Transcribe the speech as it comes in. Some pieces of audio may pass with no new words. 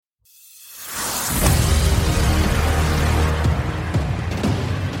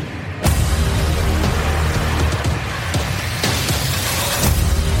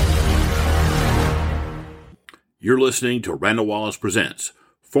You're listening to Randall Wallace Presents,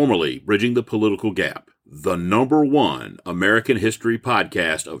 formerly Bridging the Political Gap, the #1 American history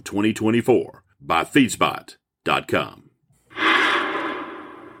podcast of 2024 by Feedspot.com.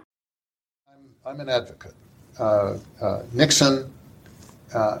 I'm an advocate. Nixon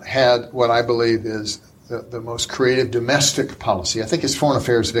had what I believe is the most creative domestic policy. I think his foreign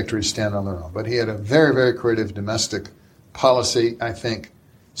affairs victories stand on their own, but he had a very, very creative domestic policy. I think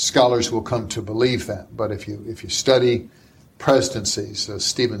scholars will come to believe that. But if you study presidencies,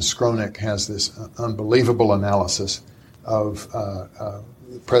 Stephen Skronik has this unbelievable analysis of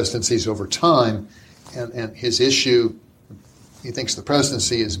presidencies over time, and his issue, he thinks the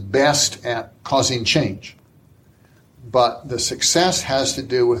presidency is best at causing change. But the success has to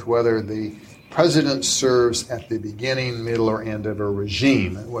do with whether the president serves at the beginning, middle, or end of a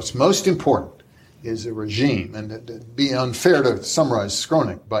regime. And what's most important is a regime. And it'd be unfair to summarize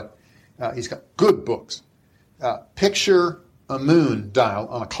Skronik, but he's got good books. Picture a moon dial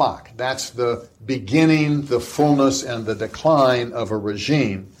on a clock. That's the beginning, the fullness, and the decline of a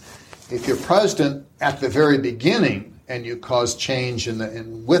regime. If you're president at the very beginning and you cause change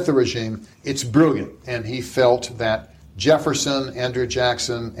with the regime, it's brilliant. And he felt that Jefferson, Andrew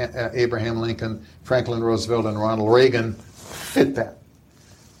Jackson, Abraham Lincoln, Franklin Roosevelt, and Ronald Reagan fit that.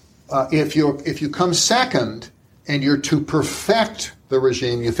 If you come second and you're to perfect the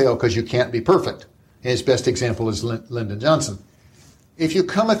regime, you fail because you can't be perfect. His best example is Lyndon Johnson. If you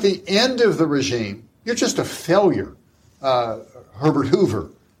come at the end of the regime, you're just a failure. Herbert Hoover,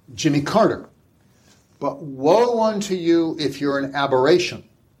 Jimmy Carter. But woe unto you if you're an aberration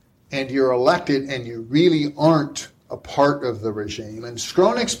and you're elected and you really aren't a part of the regime. And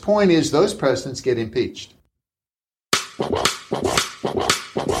Skronik's point is those presidents get impeached.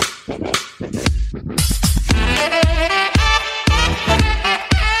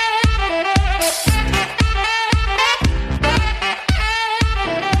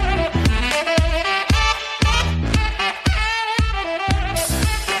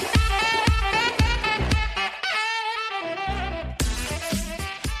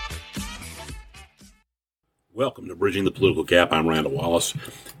 Welcome to Bridging the Political Gap. I'm Randall Wallace,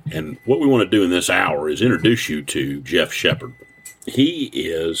 and what we want to do in this hour is introduce you to Geoff Shepard. He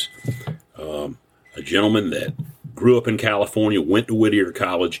is a gentleman that grew up in California, went to Whittier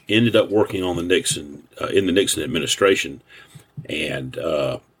College, ended up working on the Nixon in the Nixon administration, and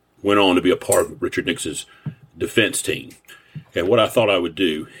went on to be a part of Richard Nixon's defense team. And what I thought I would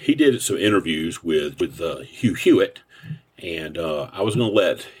do, he did some interviews with Hugh Hewitt, and I was going to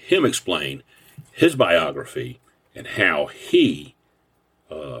let him explain his biography and how he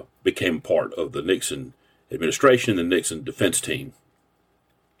became part of the Nixon administration, the Nixon defense team.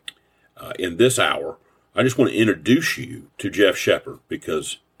 In this hour, I just want to introduce you to Geoff Shepard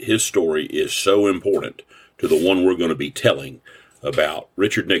because his story is so important to the one we're going to be telling about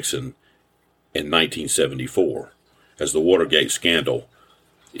Richard Nixon in 1974 as the WATERGATE scandal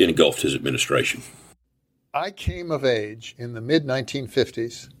engulfed his administration. I came of age in the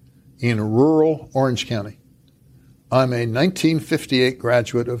mid-1950s in rural Orange County. I'm a 1958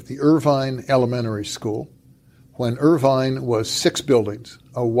 graduate of the Irvine Elementary School when Irvine was 6 buildings,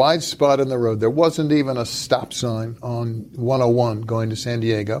 a wide spot in the road. There wasn't even a stop sign on 101 going to San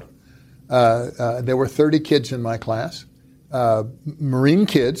Diego. There were 30 kids in my class, Marine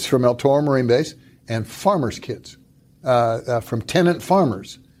kids from El Toro Marine Base and farmers' kids from tenant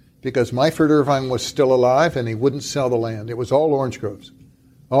farmers because Myford Irvine was still alive and he wouldn't sell the land. It was all orange groves.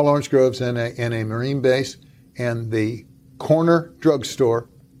 All orange groves and a Marine base, and the corner drugstore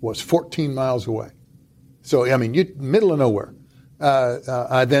was 14 miles away. So, I mean, middle of nowhere.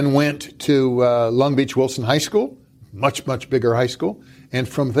 I then went to Long Beach Wilson High School, much, much bigger high school, and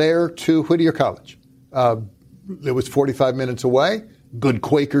from there to Whittier College. It was 45 minutes away, good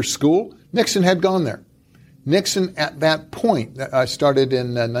Quaker school. Nixon had gone there. Nixon, at that point, I started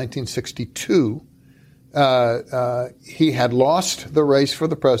in 1962, he had lost the race for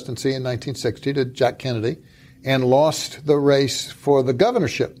the presidency in 1960 to Jack Kennedy and lost the race for the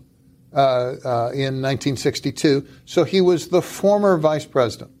governorship in 1962. So he was the former vice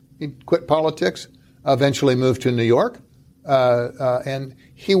president. He quit politics, eventually moved to New York, and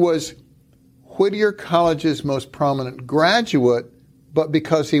he was Whittier College's most prominent graduate, but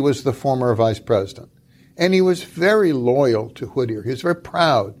because he was the former vice president. And he was very loyal to Whittier. He was very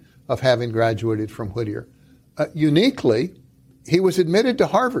proud of having graduated from Whittier. Uniquely, he was admitted to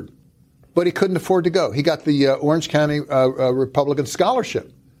Harvard, but he couldn't afford to go. He got the Orange County Republican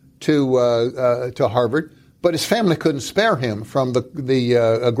Scholarship to Harvard, but his family couldn't spare him from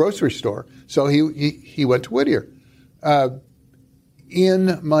the grocery store, so he went to Whittier.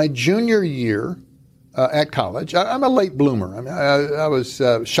 In my junior year, at college. I'm a late bloomer. I mean, I was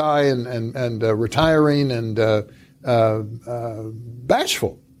shy and retiring and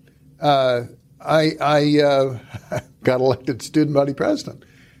bashful. I got elected student body president.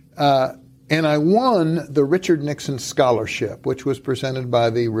 And I won the Richard Nixon Scholarship, which was presented by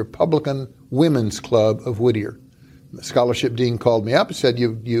the Republican Women's Club of Whittier. The scholarship dean called me up and said,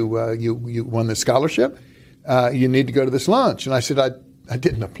 you won this scholarship. You need to go to this lunch. And I said, I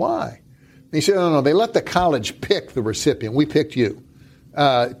didn't apply. And he said, no, they let the college pick the recipient. We picked you.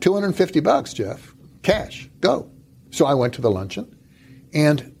 $250, Geoff, cash, go. So I went to the luncheon.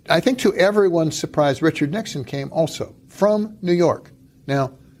 And I think to everyone's surprise, Richard Nixon came also from New York.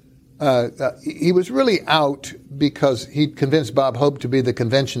 Now, he was really out because he convinced Bob Hope to be the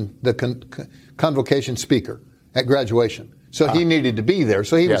convocation speaker at graduation. So he needed to be there.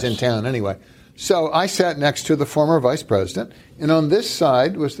 So he was in town anyway. So I sat next to the former vice president. And on this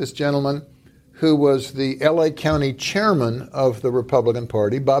side was this gentleman who was the L.A. County chairman of the Republican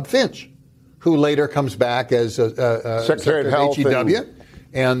Party, Bob Finch, who later comes back as Secretary of Health HEW.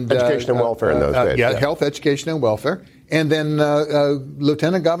 And Education and Welfare in those days. Yeah, Health, Education, and Welfare. And then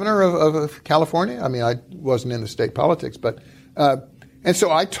Lieutenant Governor of California. I mean, I wasn't in the state politics, but and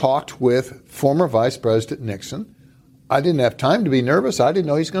so I talked with former Vice President Nixon. I didn't have time to be nervous. I didn't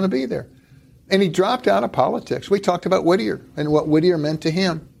know he was going to be there. And he dropped out of politics. We talked about Whittier and what Whittier meant to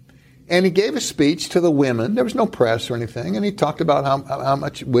him. And he gave a speech to the women. There was no press or anything. And he talked about how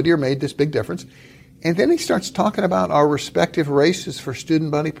much Whittier made this big difference. And then he starts talking about our respective races for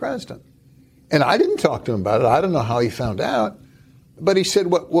student body president. And I didn't talk to him about it. I don't know how he found out. But he said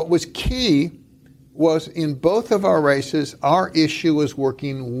what was key was in both of our races, our issue was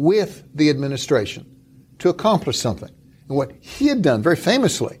working with the administration to accomplish something. And what he had done very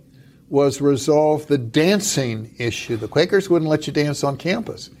famously was resolve the dancing issue. The Quakers wouldn't let you dance on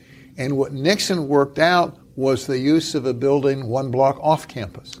campus. And what Nixon worked out was the use of a building one block off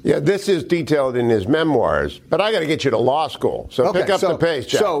campus. Yeah, this is detailed in his memoirs, but I got to get you to law school. So pick up the pace,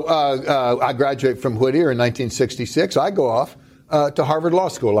 Jeff. So I graduate from Whittier in 1966. I go off to Harvard Law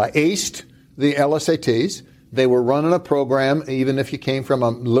School. I aced the LSATs. They were running a program, even if you came from a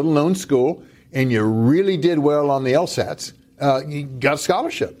little-known school and you really did well on the LSATs, you got a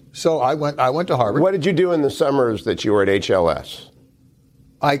scholarship. So I went to Harvard. What did you do in the summers that you were at HLS?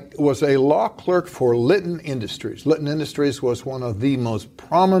 I was a law clerk for Litton Industries. Litton Industries was one of the most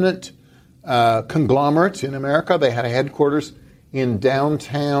prominent conglomerates in America. They had a headquarters in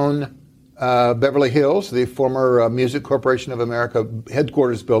downtown Beverly Hills, the former Music Corporation of America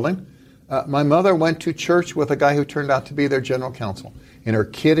headquarters building. My mother went to church with a guy who turned out to be their general counsel. And her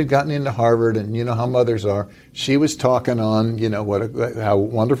kid had gotten into Harvard, and you know how mothers are. She was talking on, how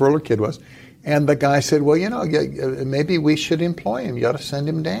wonderful her kid was. And the guy said, well, maybe we should employ him. You ought to send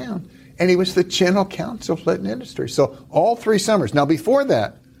him down. And he was the general counsel of Litton Industries. So all 3 summers. Now, before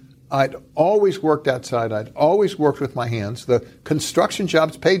that, I'd always worked outside. I'd always worked with my hands. The construction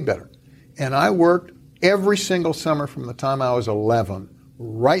jobs paid better. And I worked every single summer from the time I was 11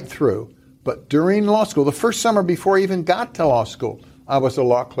 right through. But during law school, the first summer before I even got to law school, I was a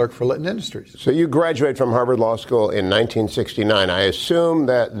law clerk for Litton Industries. So you graduated from Harvard Law School in 1969. I assume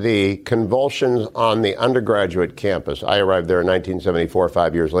that the convulsions on the undergraduate campus, I arrived there in 1974,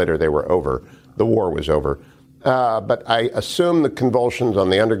 5 years later, they were over. The war was over. But I assume the convulsions on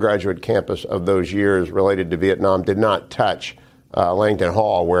the undergraduate campus of those years related to Vietnam did not touch Langdon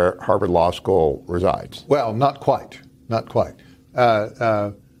Hall, where Harvard Law School resides. Well, not quite. Not quite.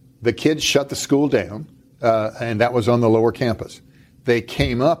 The kids shut the school down, and that was on the lower campus. They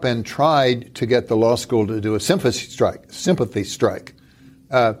came up and tried to get the law school to do a sympathy strike.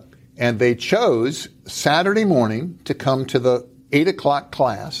 And they chose Saturday morning to come to the 8 o'clock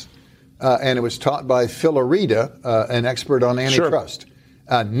class, and it was taught by Phil Arita, an expert on antitrust.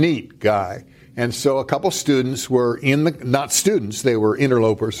 Sure. Neat guy. And so a couple students were not students, they were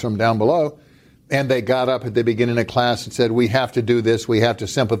interlopers from down below, and they got up at the beginning of class and said, we have to do this, we have to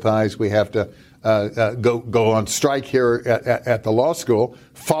sympathize, we have to go on strike here at the law school,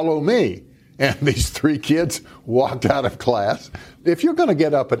 follow me. And these 3 kids walked out of class. If you're going to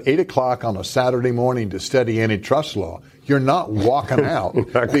get up at 8 o'clock on a Saturday morning to study antitrust law, you're not walking out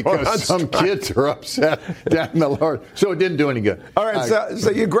because some kids are upset down the lower. So it didn't do any good. All right, so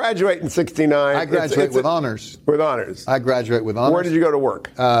you graduate in 69. I graduate with honors. With honors. I graduate with honors. Where did you go to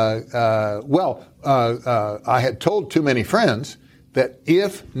work? I had told too many friends that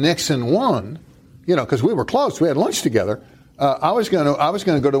if Nixon won, because we were close, we had lunch together, I was going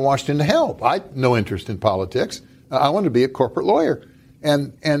to go to Washington to help. I had no interest in politics. I wanted to be a corporate lawyer,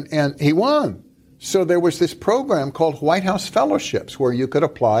 and he won. So there was this program called White House Fellowships where you could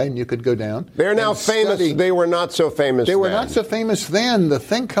apply and you could go down. They're now famous. Study. They were not so famous They then. were not so famous then. The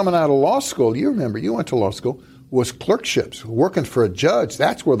thing coming out of law school, you remember, you went to law school, was clerkships, working for a judge.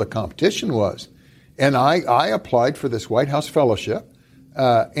 That's where the competition was. And I applied for this White House Fellowship,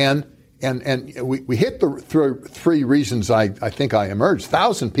 and we hit the three reasons I think I emerged.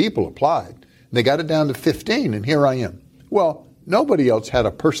 1,000 people applied. They got it down to 15, and here I am. Well, nobody else had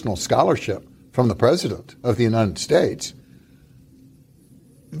a personal scholarship from the President of the United States.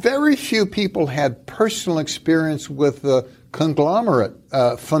 Very few people had personal experience with the conglomerate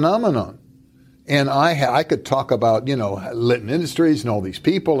phenomenon. And I could talk about, Litton Industries and all these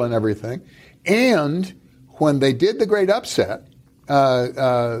people and everything. And when they did the great upset,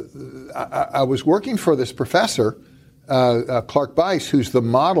 I was working for this professor, Clark Bice, who's the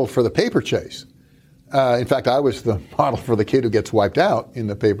model for the paper chase. In fact, I was the model for the kid who gets wiped out in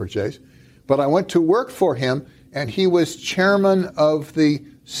the paper chase. But I went to work for him, and he was chairman of the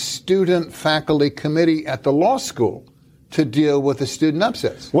student faculty committee at the law school to deal with the student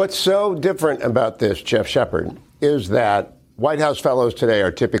upsets. What's so different about this, Geoff Shepard, is that White House fellows today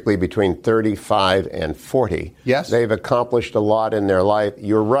are typically between 35 and 40. Yes. They've accomplished a lot in their life.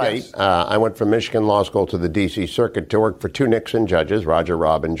 You're right. Yes. I went from Michigan Law School to the D.C. Circuit to work for two Nixon judges, Roger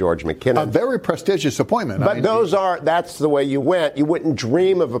Robb and George McKinnon. A very prestigious appointment. But that's the way you went. You wouldn't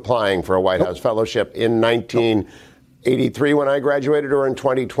dream of applying for a White House fellowship in 1983 when I graduated, or in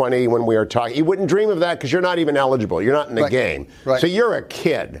 2020 when we were talking. You wouldn't dream of that because you're not even eligible. You're not in the game. Right. So you're a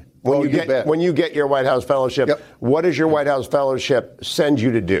kid. When you get your White House fellowship, What does your White House fellowship send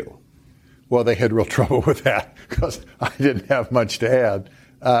you to do? Well, they had real trouble with that because I didn't have much to add.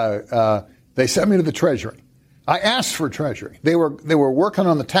 They sent me to the Treasury. I asked for Treasury. They were working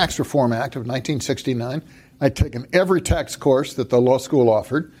on the Tax Reform Act of 1969. I'd taken every tax course that the law school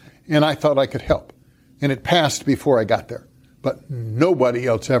offered, and I thought I could help. And it passed before I got there. But nobody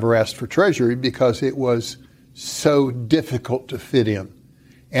else ever asked for Treasury because it was so difficult to fit in.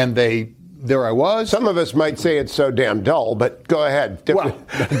 And there I was. Some of us might say it's so damn dull, but go ahead. Well,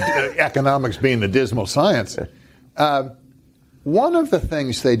 economics being the dismal science. One of the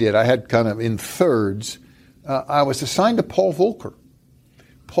things they did, I had kind of in thirds, I was assigned to Paul Volcker.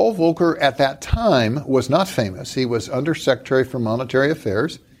 Paul Volcker at that time was not famous. He was Undersecretary for Monetary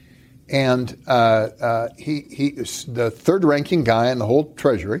Affairs, and he was the third-ranking guy in the whole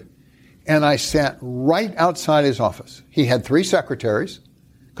Treasury. And I sat right outside his office. He had 3 secretaries,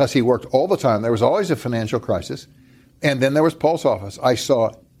 because he worked all the time. There was always a financial crisis. And then there was Paul's office. I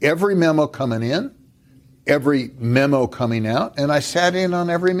saw every memo coming in, every memo coming out, and I sat in on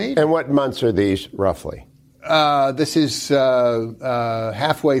every meeting. And what months are these, roughly? This is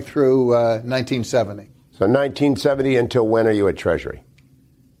halfway through 1970. So 1970 until when are you at Treasury?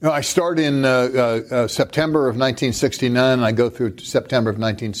 No, I start in September of 1969, and I go through September of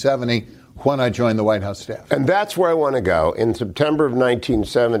 1970, when I joined the White House staff. And that's where I want to go. In September of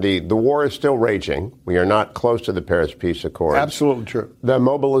 1970, the war is still raging. We are not close to the Paris Peace Accords. Absolutely true. The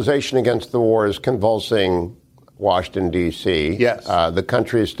mobilization against the war is convulsing Washington, D.C. Yes. The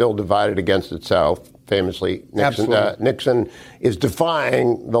country is still divided against itself. Famously, Nixon is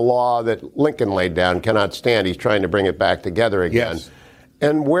defying the law that Lincoln laid down, cannot stand. He's trying to bring it back together again. Yes.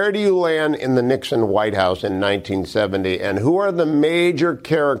 And where do you land in the Nixon White House in 1970? And who are the major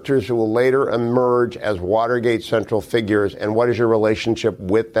characters who will later emerge as Watergate central figures? And what is your relationship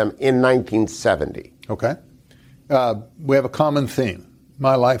with them in 1970? Okay. We have a common theme.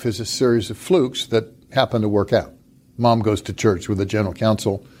 My life is a series of flukes that happen to work out. Mom goes to church with the general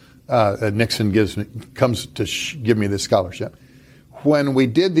counsel. Nixon comes to give me this scholarship. When we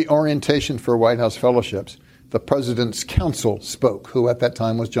did the orientation for White House fellowships, the president's counsel spoke, who at that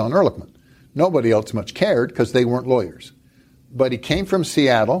time was John Ehrlichman. Nobody else much cared because they weren't lawyers. But he came from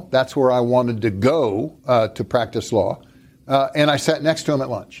Seattle. That's where I wanted to go to practice law. And I sat next to him at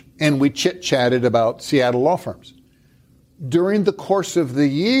lunch. And we chit-chatted about Seattle law firms. During the course of the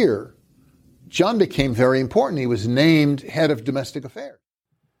year, John became very important. He was named head of domestic affairs.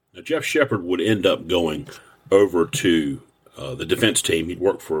 Now, Geoff Shepard would end up going over to the defense team. He'd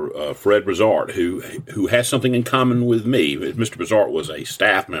worked for Fred Brizard, who has something in common with me. Mr. Brizard was a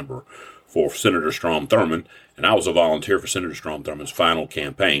staff member for Senator Strom Thurmond, and I was a volunteer for Senator Strom Thurmond's final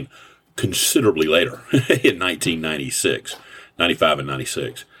campaign considerably later in 1996, 95 and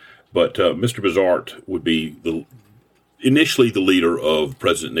 96. But Mr. Brizard would be initially the leader of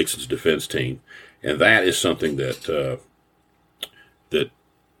President Nixon's defense team, and that is something that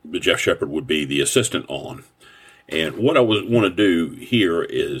Geoff Shepard would be the assistant on. And what I want to do here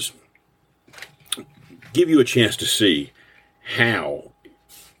is give you a chance to see how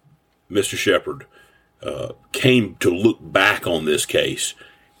Mr. Shepard came to look back on this case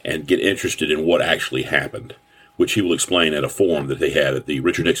and get interested in what actually happened, which he will explain at a forum that they had at the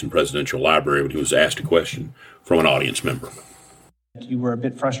Richard Nixon Presidential Library when he was asked a question from an audience member. You were a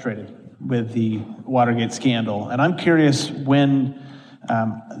bit frustrated with the Watergate scandal, and I'm curious when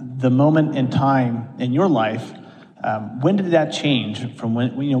the moment in time in your life, when did that change from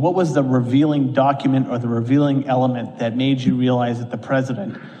when, what was the revealing document or the revealing element that made you realize that the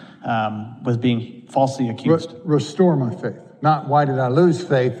president was being falsely accused? Restore my faith. Not why did I lose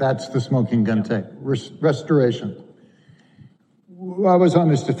faith, that's the smoking gun tape. Restoration. I was on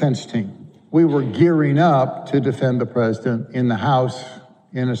this defense team. We were gearing up to defend the president in the House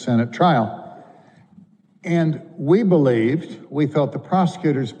in a Senate trial. And we thought the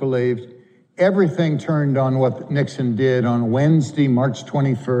prosecutors believed, everything turned on what Nixon did on Wednesday, March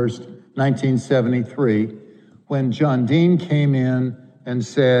 21st, 1973, when John Dean came in and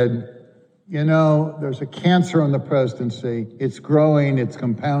said, there's a cancer on the presidency. It's growing, it's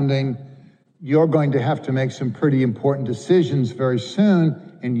compounding. You're going to have to make some pretty important decisions very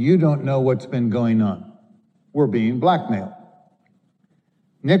soon, and you don't know what's been going on. We're being blackmailed.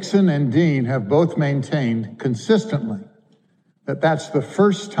 Nixon and Dean have both maintained consistently that that's the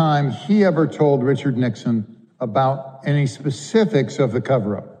first time he ever told Richard Nixon about any specifics of the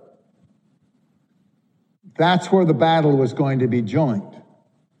cover-up. That's where the battle was going to be joined.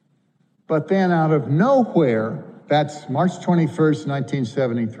 But then out of nowhere, that's March 21st,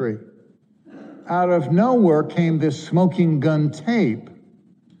 1973, out of nowhere came this smoking gun tape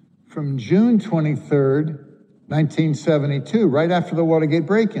from June 23rd, 1972, right after the Watergate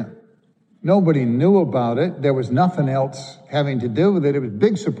break-in. Nobody knew about it. There was nothing else having to do with it. It was a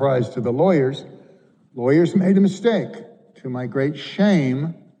big surprise to the lawyers. Lawyers made a mistake. To my great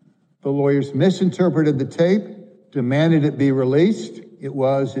shame, the lawyers misinterpreted the tape, demanded it be released.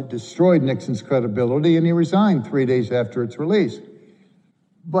 It destroyed Nixon's credibility, and he resigned 3 days after its release.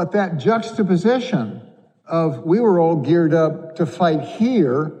 But that juxtaposition of we were all geared up to fight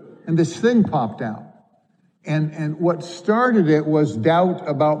here, and this thing popped out. And what started it was doubt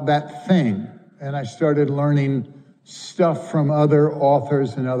about that thing. And I started learning stuff from other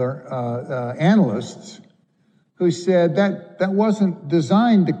authors and other analysts who said that wasn't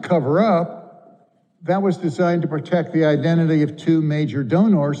designed to cover up. That was designed to protect the identity of two major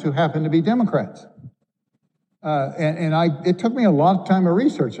donors who happened to be Democrats. It took me a lot of time of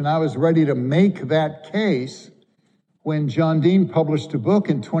research, and I was ready to make that case when John Dean published a book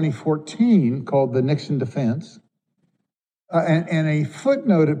in 2014 called The Nixon Defense. And a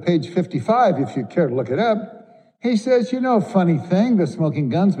footnote at page 55, if you care to look it up, he says, funny thing, the smoking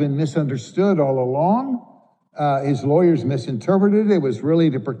gun's been misunderstood all along. His lawyers misinterpreted it. It was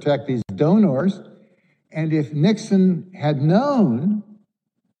really to protect these donors. And if Nixon had known,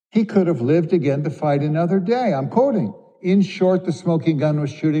 he could have lived again to fight another day. I'm quoting. In short, the smoking gun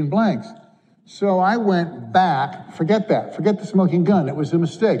was shooting blanks. So I went back, forget that, forget the smoking gun. It was a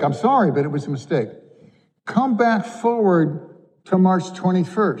mistake. I'm sorry, but it was a mistake. Come back forward to March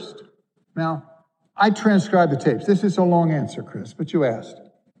 21st. Now, I transcribed the tapes. This is a long answer, Chris, but you asked.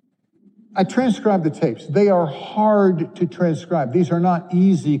 I transcribed the tapes. They are hard to transcribe. These are not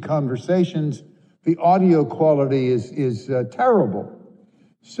easy conversations. The audio quality is terrible.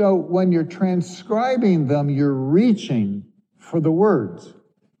 So when you're transcribing them, you're reaching for the words.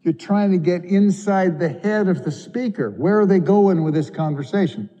 You're trying to get inside the head of the speaker. Where are they going with this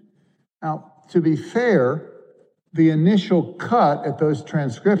conversation? Now, to be fair, the initial cut at those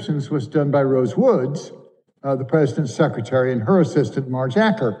transcriptions was done by Rose Woods, the president's secretary, and her assistant, Marge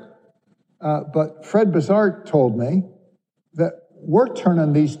Acker. But Fred Bazart told me that we're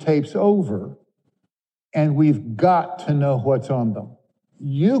turning these tapes over, and we've got to know what's on them.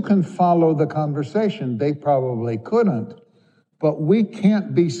 You can follow the conversation. They probably couldn't. But we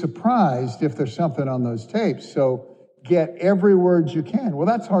can't be surprised if there's something on those tapes. So get every word you can. Well,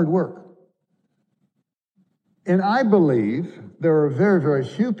 that's hard work. And I believe there are very, very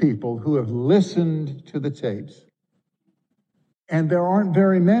few people who have listened to the tapes. And there aren't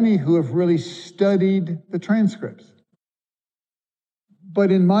very many who have really studied the transcripts.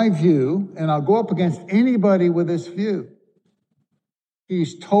 But in my view, and I'll go up against anybody with this view,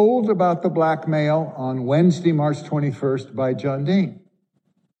 he's told about the blackmail on Wednesday, March 21st by John Dean.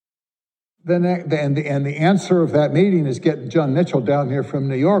 And the answer of that meeting is get John Mitchell down here from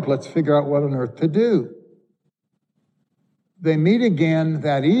New York. Let's figure out what on earth to do. They meet again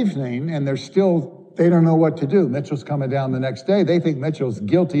that evening, and they don't know what to do. Mitchell's coming down the next day. They think Mitchell's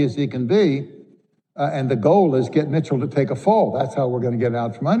guilty as he can be, and the goal is get Mitchell to take a fall. That's how we're going to get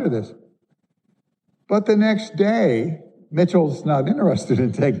out from under this. But the next day, Mitchell's not interested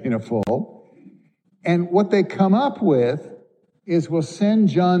in taking a fall. And what they come up with is we'll send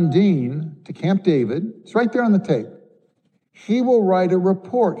John Dean to Camp David. It's right there on the tape. He will write a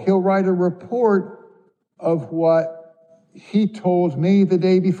report. He'll write a report of what he told me the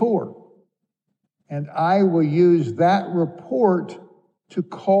day before. And I will use that report to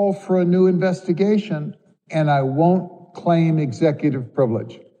call for a new investigation, and I won't claim executive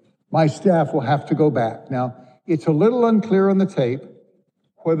privilege. My staff will have to go back. Now, it's a little unclear on the tape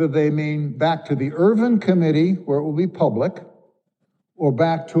whether they mean back to the Irvin Committee, where it will be public, or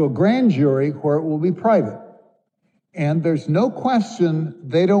back to a grand jury where it will be private. And there's no question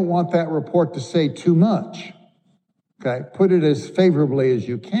they don't want that report to say too much. Okay, put it as favorably as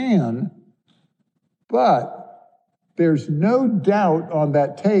you can, but there's no doubt on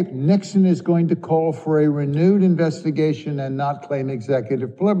that tape Nixon is going to call for a renewed investigation and not claim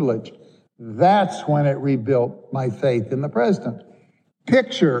executive privilege. That's when it rebuilt my faith in the president.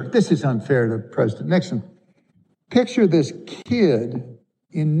 Picture, this is unfair to President Nixon, picture this kid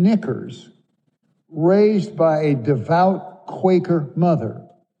in knickers raised by a devout Quaker mother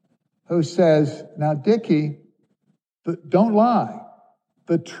who says, now, Dickie, don't lie.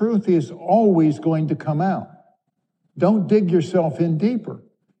 The truth is always going to come out. Don't dig yourself in deeper.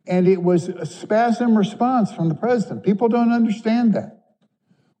 And it was a spasm response from the president. People don't understand that.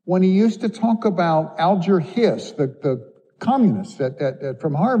 When he used to talk about Alger Hiss, the communist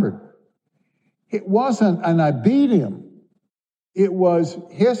from Harvard, it wasn't, and I beat him. It was,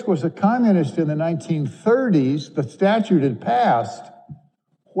 Hiss was a communist in the 1930s. The statute had passed.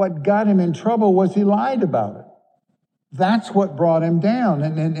 What got him in trouble was he lied about it. That's what brought him down.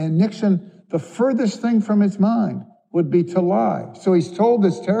 And Nixon, the furthest thing from his mind would be to lie. So he's told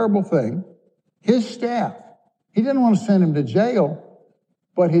this terrible thing. His staff, he didn't want to send him to jail,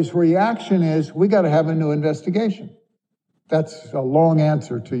 but his reaction is, we got to have a new investigation. That's a long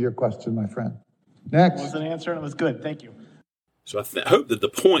answer to your question, my friend. Next. It was an answer and it was good. Thank you. So I hope that the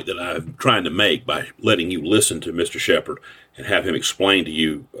point that I'm trying to make by letting you listen to Mr. Shepard and have him explain to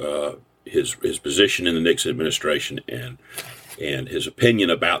you his position in the Nixon administration and his opinion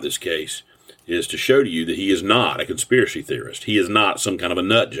about this case is to show to you that he is not a conspiracy theorist. He is not some kind of a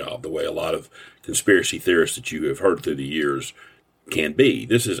nut job the way a lot of conspiracy theorists that you have heard through the years can be.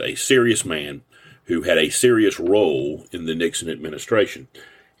 This is a serious man who had a serious role in the Nixon administration.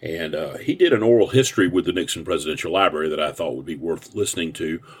 And he did an oral history with the Nixon Presidential Library that I thought would be worth listening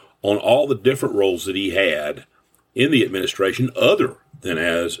to on all the different roles that he had in the administration other than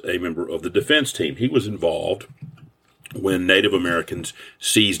as a member of the defense team. He was involved when Native Americans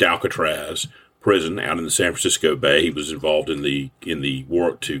seized Alcatraz prison out in the San Francisco Bay. He was involved in the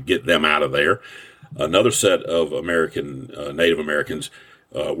work to get them out of there. Another set of Native Americans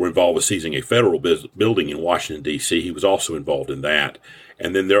were involved with seizing a federal building in Washington, D.C. He was also involved in that.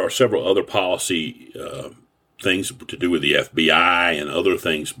 And then there are several other policy things to do with the FBI and other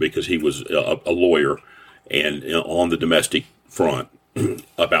things because he was a lawyer and on the domestic front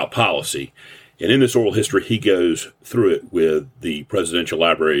about policy. And in this oral history, he goes through it with the Presidential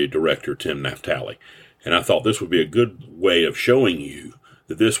Library Director, Tim Naftali. And I thought this would be a good way of showing you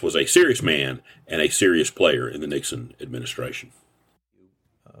that this was a serious man and a serious player in the Nixon administration.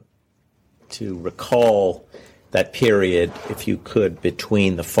 To recall that period, if you could,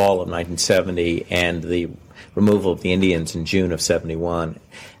 between the fall of 1970 and the removal of the Indians in June of 71,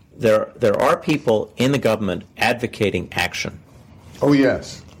 there are people in the government advocating action. Oh,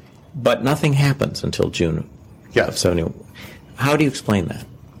 yes. But nothing happens until June of 71. How do you explain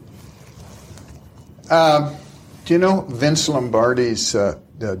that? Do you know Vince Lombardi's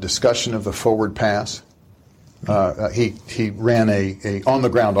discussion of the forward pass? He ran a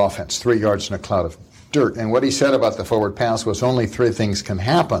on-the-ground offense, 3 yards in a cloud of dirt. And what he said about the forward pass was only 3 things can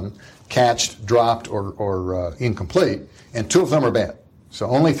happen: catched, dropped, or incomplete, and 2 of them are bad. So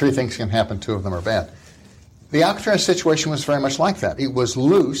only 3 things can happen, 2 of them are bad. The Alcatraz situation was very much like that. It was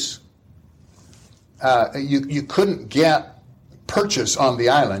loose. You couldn't get purchase on the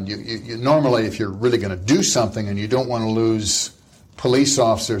island. You normally, if you're really going to do something and you don't want to lose police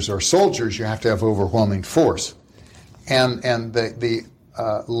officers or soldiers, you have to have overwhelming force. And the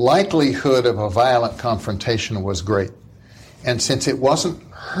likelihood of a violent confrontation was great. And since it wasn't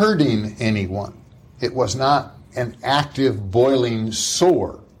hurting anyone, it was not an active boiling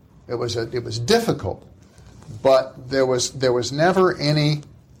sore. It was difficult, but there was never any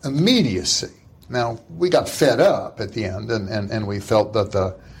immediacy. Now, we got fed up at the end, and we felt that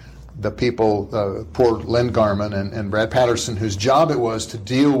the people, poor Len Garman and Brad Patterson, whose job it was to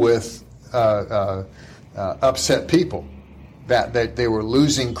deal with upset people, that they were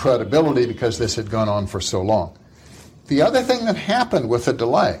losing credibility because this had gone on for so long. The other thing that happened with the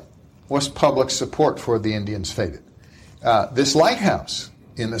delay was public support for the Indians faded. This lighthouse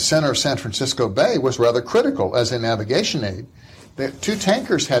in the center of San Francisco Bay was rather critical as a navigation aid. The two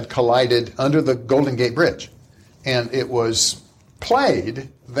tankers had collided under the Golden Gate Bridge, and it was played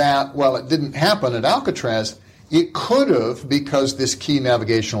that, while it didn't happen at Alcatraz, it could have, because this key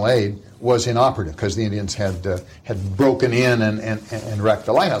navigational aid was inoperative, because the Indians had broken in and wrecked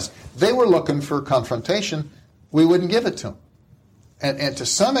the lighthouse. They were looking for confrontation. We wouldn't give it to them. And to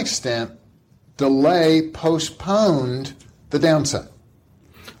some extent, delay postponed the downside.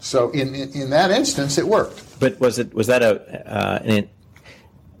 So in that instance, it worked. But was that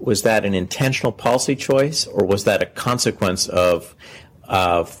an intentional policy choice, or was that a consequence of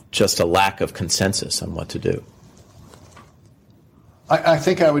just a lack of consensus on what to do? I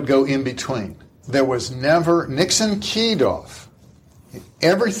think I would go in between. There was never, Nixon keyed off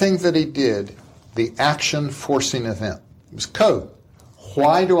everything that he did, the action forcing event. It was code.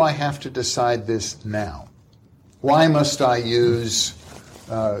 Why do I have to decide this now? Why must I use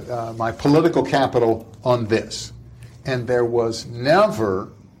my political capital on this? And there was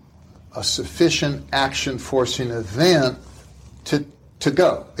never a sufficient action-forcing event to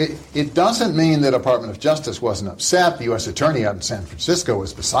go. It doesn't mean the Department of Justice wasn't upset. The U.S. Attorney out in San Francisco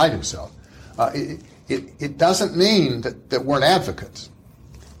was beside himself. It doesn't mean that we're advocates.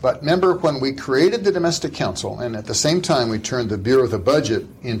 But remember, when we created the Domestic Council, and at the same time we turned the Bureau of the Budget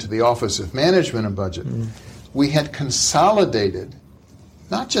into the Office of Management and Budget, we had consolidated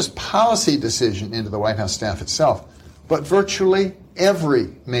not just policy decision into the White House staff itself, but virtually every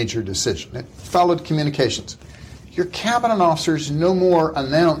major decision. It followed communications. Your cabinet officers no more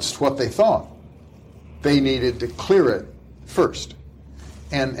announced what they thought. They needed to clear it first.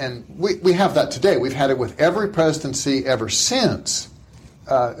 And we have that today. We've had it with every presidency ever since.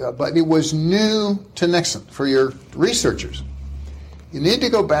 But it was new to Nixon. For your researchers, you need to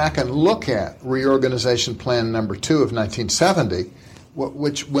go back and look at Reorganization Plan number 2 of 1970,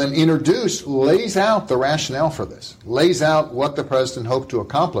 which, when introduced, lays out the rationale for this, lays out what the president hoped to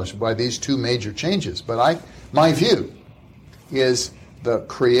accomplish by these two major changes. But my view is the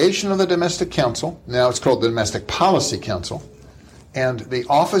creation of the Domestic Council, now it's called the Domestic Policy Council, and the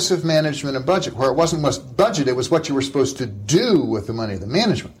Office of Management and Budget, where it wasn't just budget, it was what you were supposed to do with the money, the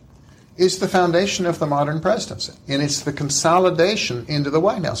management, is the foundation of the modern presidency. And it's the consolidation into the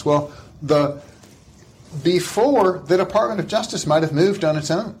White House. Well, before, the Department of Justice might have moved on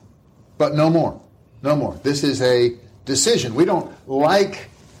its own, but no more. No more. This is a decision. We don't like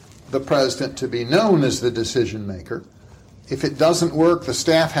the president to be known as the decision maker. If it doesn't work, the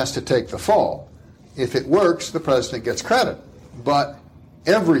staff has to take the fall. If it works, the president gets credit. But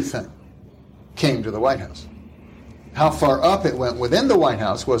everything came to the White House. How far up it went within the White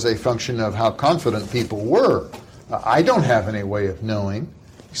House was a function of how confident people were. I don't have any way of knowing,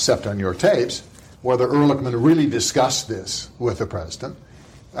 except on your tapes, whether Ehrlichman really discussed this with the president.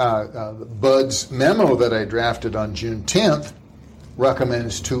 Bud's memo that I drafted on June 10th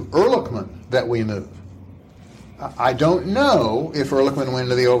recommends to Ehrlichman that we move. I don't know if Ehrlichman went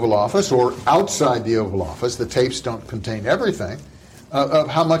into the Oval Office or outside the Oval Office, the tapes don't contain everything, of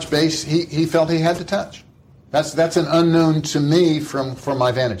how much base he felt he had to touch. That's an unknown to me from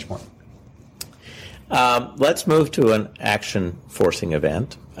my vantage point. Let's move to an action-forcing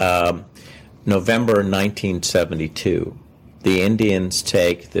event. November 1972, the Indians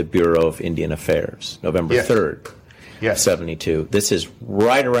take the Bureau of Indian Affairs, November 3rd. Yes. 72. This is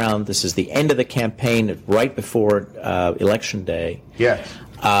this is the end of the campaign, right before Election Day. Yes.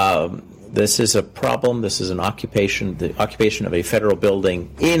 This is a problem. This is the occupation of a federal building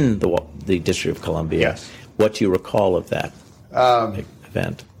in the District of Columbia. Yes. What do you recall of that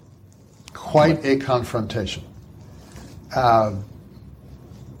event? Quite a confrontation.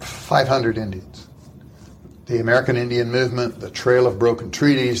 500 Indians. The American Indian Movement, the trail of broken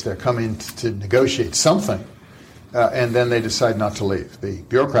treaties, they're coming to negotiate something. And then they decide not to leave. The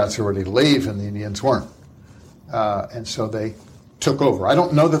bureaucrats were ready to leave, and the Indians weren't. And so they took over. I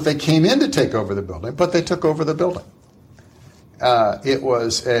don't know that they came in to take over the building, but they took over the building. It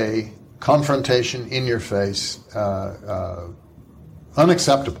was a confrontation in your face,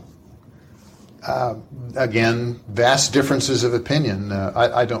 unacceptable. Again, vast differences of opinion.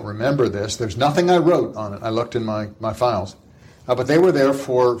 I don't remember this. There's nothing I wrote on it. I looked in my files. But they were there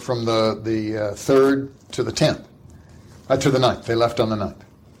from the 3rd to the 10th. To the 9th. They left on the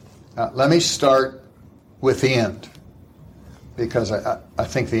 9th. Let me start with the end, because I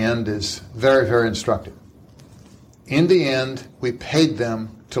think the end is very, very instructive. In the end, we paid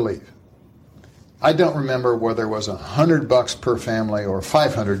them to leave. I don't remember whether it was $100 per family or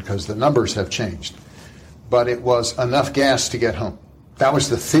 500, because the numbers have changed. But it was enough gas to get home. That was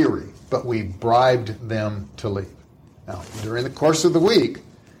the theory but we bribed them to leave. Now, during the course of the week,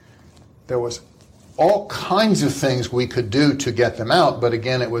 there was all kinds of things we could do to get them out, but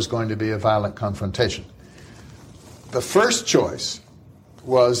again, it was going to be a violent confrontation. The first choice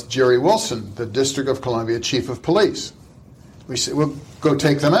was Jerry Wilson, the District of Columbia Chief of Police. We said, well, go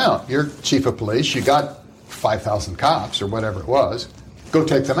take them out. You're Chief of Police. You got 5,000 cops or whatever it was. Go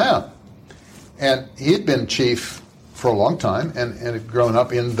take them out. And he had been chief for a long time and had grown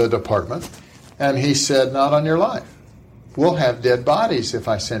up in the department. And he said, not on your life. We'll have dead bodies if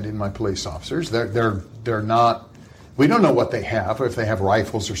I send in my police officers. They're not, we don't know what they have, or if they have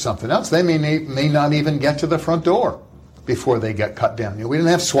rifles or something else. They may not even get to the front door before they get cut down. We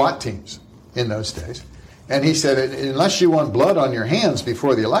didn't have SWAT teams in those days. And he said, unless you want blood on your hands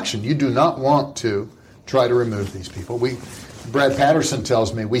before the election, you do not want to try to remove these people. Brad Patterson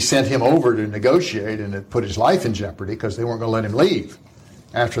tells me we sent him over to negotiate, and it put his life in jeopardy because they weren't going to let him leave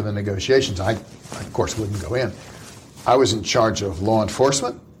after the negotiations. I, of course, wouldn't go in. I was in charge of law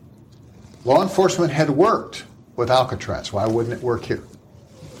enforcement. Law enforcement had worked with Alcatraz. Why wouldn't it work here?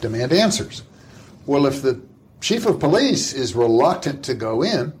 Demand answers. Well, if the chief of police is reluctant to go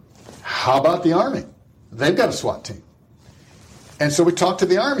in, how about the Army? They've got a SWAT team. And so we talked to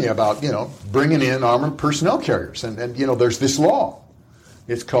the Army about, bringing in armored personnel carriers. And there's this law.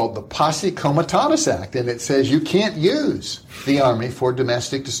 It's called the Posse Comitatus Act, and it says you can't use the Army for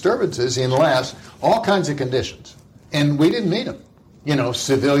domestic disturbances unless all kinds of conditions. And we didn't meet them.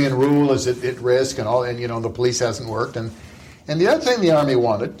 Civilian rule is at risk and all, and, the police hasn't worked. And the other thing the Army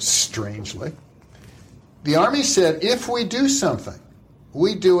wanted, strangely, the Army said, if we do something,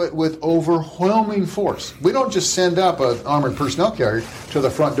 we do it with overwhelming force. We don't just send up an armored personnel carrier to the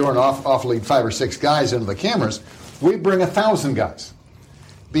front door and offload 5 or 6 guys into the cameras. We bring 1,000 guys.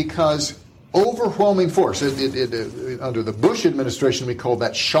 Because overwhelming force, under the Bush administration, we called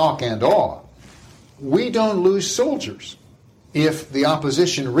that shock and awe. We don't lose soldiers if the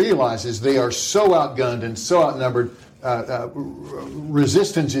opposition realizes they are so outgunned and so outnumbered,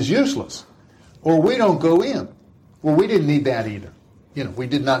 resistance is useless. Or we don't go in. Well, we didn't need that either. We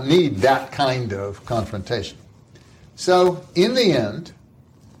did not need that kind of confrontation. So, in the end,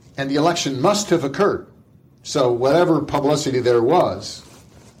 and the election must have occurred, so whatever publicity there was,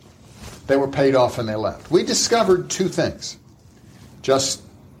 they were paid off and they left. We discovered 2 things. Just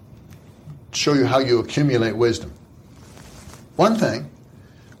show you how you accumulate wisdom. One thing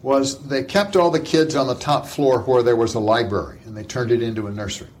was they kept all the kids on the top floor where there was a library, and they turned it into a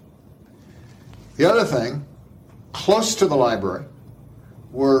nursery. The other thing, close to the library,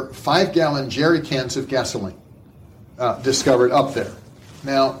 were 5-gallon jerry cans of gasoline discovered up there.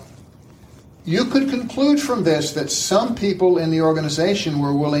 Now, you could conclude from this that some people in the organization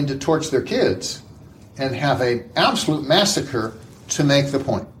were willing to torch their kids and have an absolute massacre to make the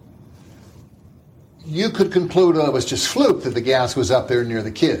point. You could conclude that it was just fluke that the gas was up there near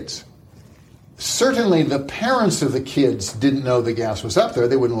the kids. Certainly the parents of the kids didn't know the gas was up there.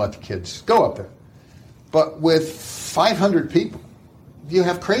 They wouldn't let the kids go up there. But with 500 people, you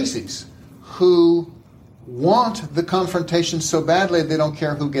have crazies who want the confrontation so badly they don't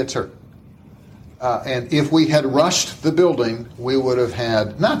care who gets hurt. And if we had rushed the building, we would have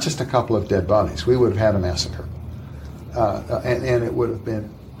had not just a couple of dead bodies, we would have had a massacre. And it would have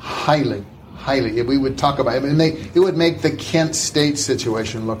been highly, we would talk about it. It would make the Kent State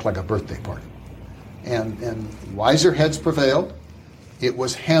situation look like a birthday party. And wiser heads prevailed. It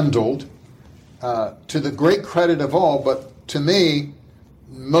was handled to the great credit of all, but to me,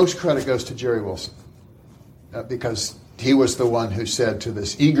 most credit goes to Jerry Wilson because he was the one who said to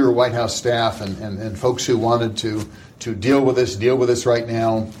this eager White House staff and folks who wanted to deal with this right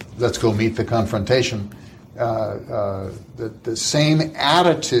now, let's go meet the confrontation, the same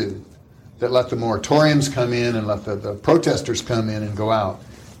attitude that let the moratoriums come in and let the protesters come in and go out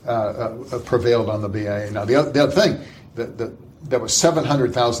prevailed on the BIA. Now, the other thing, there was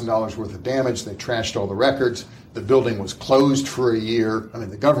 $700,000 worth of damage. They trashed all the records. The building was closed for a year.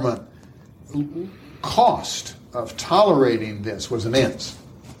 The government cost of tolerating this was immense.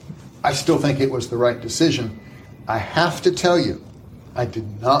 I still think it was the right decision. I have to tell you, I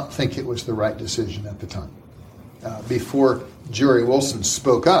did not think it was the right decision at the time. Before Jerry Wilson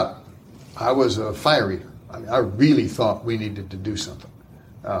spoke up, I was a fire eater. I really thought we needed to do something.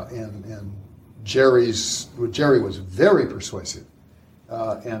 And Jerry was very persuasive.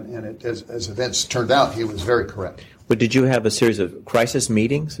 As events turned out, he was very correct. But did you have a series of crisis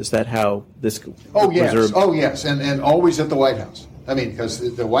meetings? Is that how this? Oh yes, and always at the White House.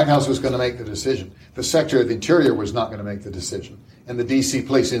 Because the White House was going to make the decision. The Secretary of the Interior was not going to make the decision, and the D.C.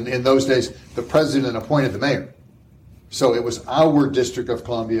 police. In those days, the president appointed the mayor, So it was our District of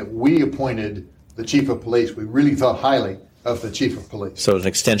Columbia. We appointed the chief of police. We really thought highly of the chief of police. So it was an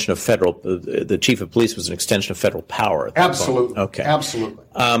extension of federal. The chief of police was an extension of federal power. At that Absolutely. point. Okay. Absolutely.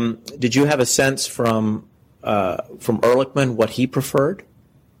 Did you have a sense from Ehrlichman what he preferred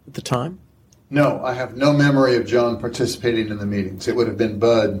at the time? No, I have no memory of John participating in the meetings. It would have been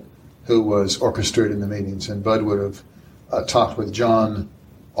Bud who was orchestrating the meetings, and Bud would have talked with John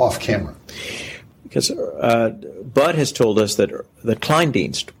off camera. Because Bud has told us that the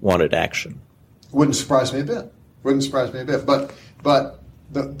Kleindienst wanted action. Wouldn't surprise me a bit. Wouldn't surprise me a bit. But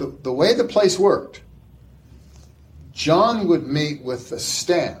the way the place worked, John would meet with the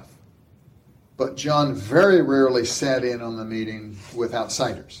staff, but John very rarely sat in on the meeting with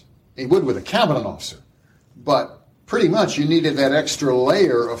outsiders. He would with a cabinet officer, but pretty much you needed that extra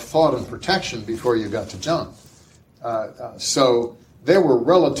layer of thought and protection before you got to John. So there were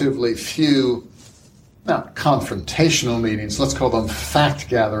relatively few, not confrontational meetings, let's call them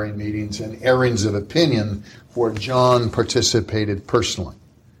fact-gathering meetings and airings of opinion where John participated personally.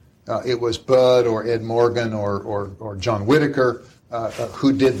 It was Bud or Ed Morgan or John Whitaker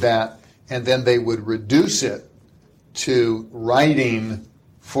who did that, and then they would reduce it to writing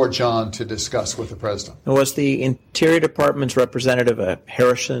for John to discuss with the president. Was the Interior Department's representative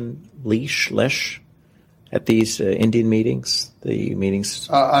Harrison Lesh at these Indian meetings? The meetings.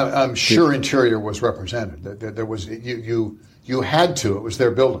 I'm sure Interior was represented. There was you had to. It was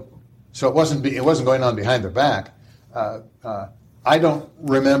their building, so it wasn't going on behind their back. I don't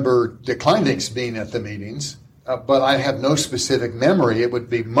remember the Kleindienst being at the meetings, but I have no specific memory. It would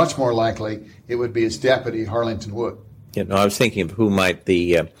be much more likely it would be his deputy Harlington Wood. Yeah, no, I was thinking of who might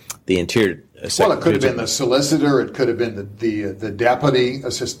the Interior. Well, it could have been the solicitor. It could have been the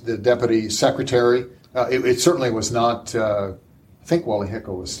deputy secretary. It certainly was not. I think Wally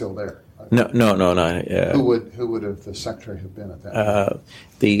Hickel was still there. No. Who would have the secretary have been at that?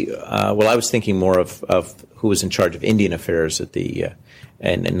 Well, I was thinking more of who was in charge of Indian affairs at the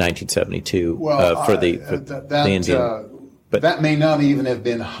in 1972 for the Indian. But that may not even have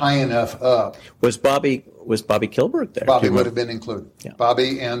been high enough up. Was Bobby Kilberg there? Bobby would have been included. Yeah.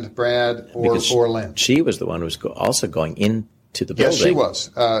 Bobby and Brad or Lynn. She was the one who was also going into the building. Yes, she was.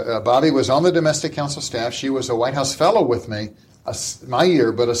 Bobby was on the domestic council staff. She was a White House fellow with me my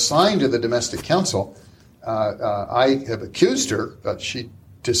year, but assigned to the domestic council. I have accused her, but she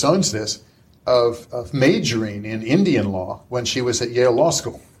disowns this, of majoring in Indian law when she was at Yale Law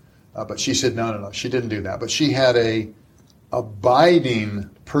School. But she said no, she didn't do that. But she had a abiding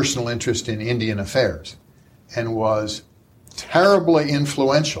personal interest in Indian affairs and was terribly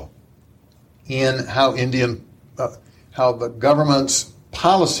influential in how the government's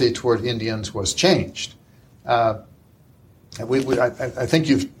policy toward Indians was changed. I think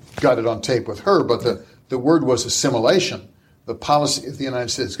you've got it on tape with her, but the word was assimilation. The policy of the United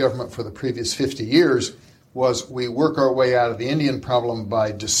States government for the previous 50 years was we work our way out of the Indian problem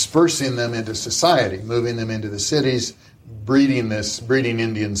by dispersing them into society, moving them into the cities, breeding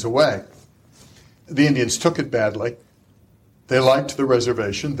Indians away. The Indians took it badly. They liked the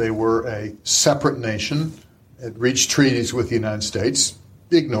reservation. They were a separate nation. It reached treaties with the United States,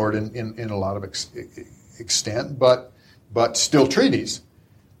 ignored in a lot of extent, but still treaties.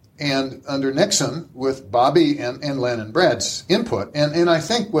 And under Nixon, with Bobby and Len and Brad's input, and I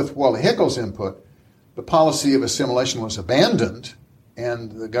think with Wally Hickel's input, the policy of assimilation was abandoned,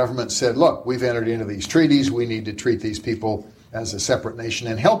 and the government said, look, we've entered into these treaties. We need to treat these people as a separate nation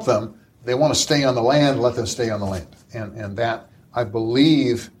and help them. They want to stay on the land, let them stay on the land. And that, I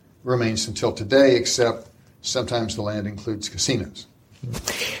believe, remains until today, except sometimes the land includes casinos.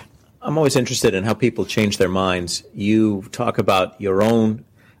 I'm always interested in how people change their minds. You talk about your own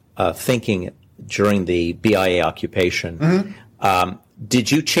thinking during the BIA occupation. Mm-hmm.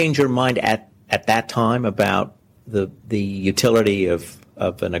 Did you change your mind at that time about the utility of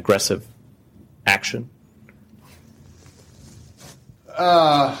an aggressive action?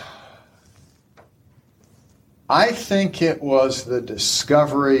 I think it was the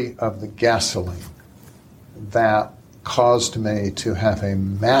discovery of the gasoline that caused me to have a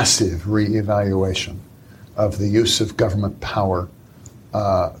massive reevaluation of the use of government power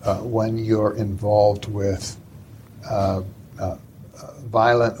when you're involved with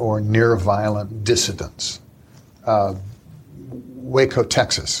violent or near-violent dissidents. Waco,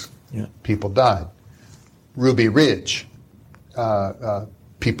 Texas, people died. Ruby Ridge,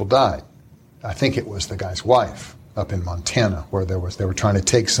 people died. I think it was the guy's wife up in Montana where they were trying to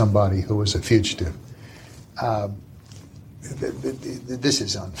take somebody who was a fugitive. This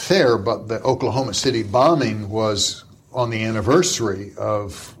is unfair, but the Oklahoma City bombing was on the anniversary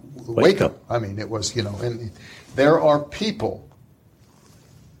of Waco. I mean, it was, and there are people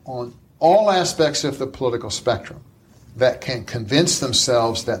on all aspects of the political spectrum that can convince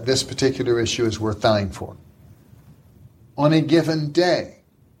themselves that this particular issue is worth dying for on a given day.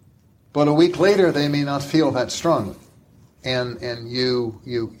 But a week later, they may not feel that strongly. And you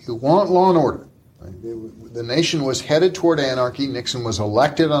want law and order. The nation was headed toward anarchy. Nixon was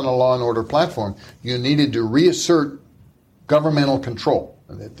elected on a law and order platform. You needed to reassert governmental control.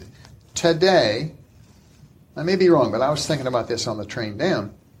 Today, I may be wrong, but I was thinking about this on the train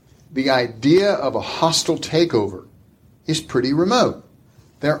down. The idea of a hostile takeover is pretty remote.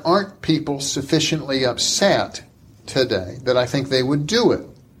 There aren't people sufficiently upset today that I think they would do it.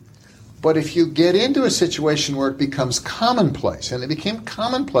 But if you get into a situation where it becomes commonplace, and it became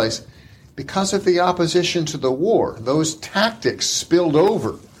commonplace because of the opposition to the war, those tactics spilled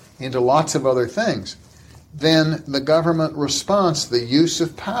over into lots of other things, then the government response, the use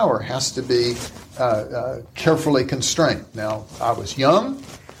of power, has to be carefully constrained. Now, I was young.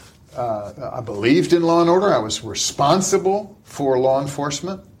 I believed in law and order. I was responsible for law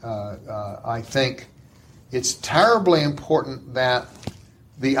enforcement. I think it's terribly important that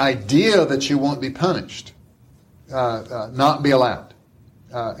the idea that you won't be punished not be allowed.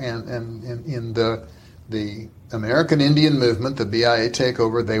 And in the American Indian movement, the BIA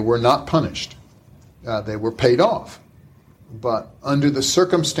takeover, they were not punished. They were paid off. But under the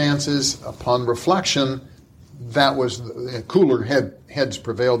circumstances, upon reflection, that was cooler heads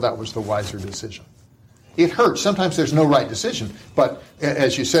prevailed. That was the wiser decision. It hurts. Sometimes there's no right decision. But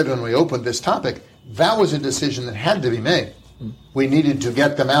as you said when we opened this topic, that was a decision that had to be made. We needed to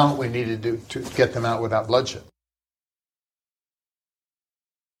get them out. We needed to get them out without bloodshed.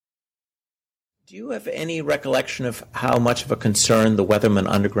 Do you have any recollection of how much of a concern the Weathermen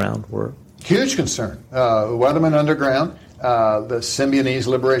Underground were? Huge concern. Weathermen Underground, the Symbionese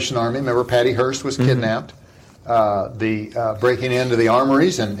Liberation Army, remember Patty Hearst was kidnapped. The breaking into the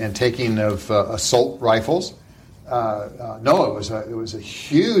armories and taking of assault rifles. No, it was a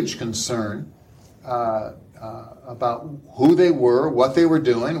huge concern about who they were, what they were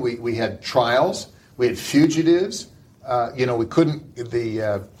doing. We had trials. We had fugitives. We couldn't.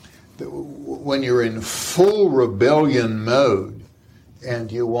 When you're in full rebellion mode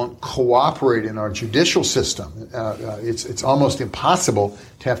and you won't cooperate in our judicial system, it's almost impossible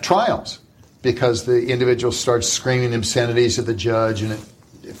to have trials because the individual starts screaming obscenities at the judge, and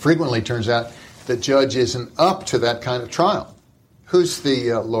it frequently turns out the judge isn't up to that kind of trial. Who's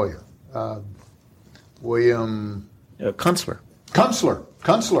the lawyer? William Kunstler.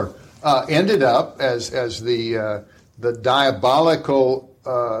 Kunstler ended up as the diabolical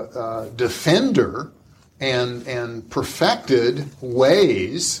defender and perfected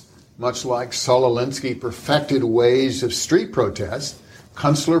ways, much like Saul Alinsky perfected ways of street protest.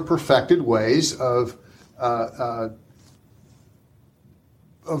 Kunstler perfected ways of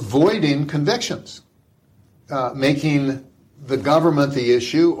avoiding convictions, making the government the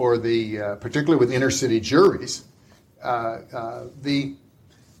issue, or particularly with inner city juries. The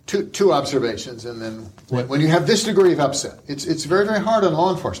two observations, and then when you have this degree of upset, it's very, very hard on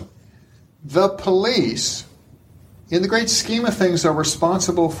law enforcement. The police, in the great scheme of things, are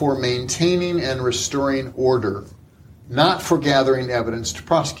responsible for maintaining and restoring order, not for gathering evidence to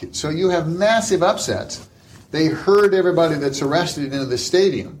prosecute. So you have massive upsets. They herd everybody that's arrested into the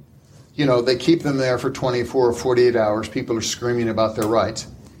stadium. They keep them there for 24 or 48 hours. People are screaming about their rights.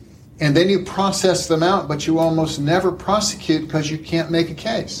 And then you process them out, but you almost never prosecute because you can't make a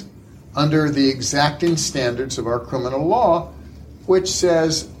case under the exacting standards of our criminal law, which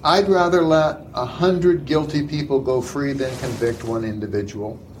says, I'd rather let 100 guilty people go free than convict one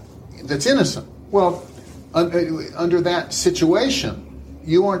individual that's innocent. Well, under that situation,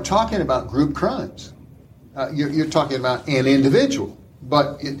 you aren't talking about group crimes. You're talking about an individual.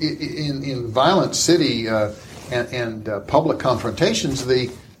 But in violent city and public confrontations, the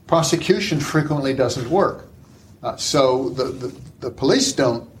prosecution frequently doesn't work. So the police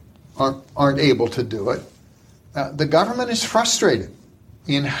aren't able to do it. The government is frustrated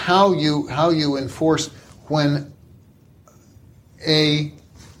in how you enforce when a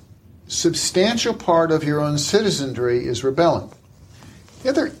substantial part of your own citizenry is rebelling. The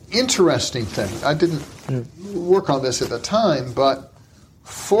other interesting thing, I didn't work on this at the time, but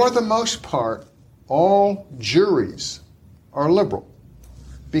for the most part, all juries are liberal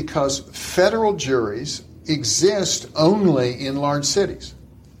because federal juries exist only in large cities.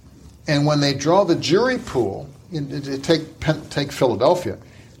 And when they draw the jury pool, take Philadelphia,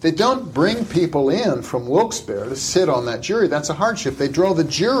 they don't bring people in from Wilkes-Barre to sit on that jury. That's a hardship. They draw the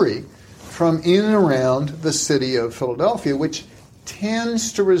jury from in and around the city of Philadelphia, which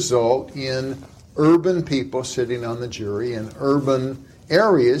tends to result in urban people sitting on the jury, and urban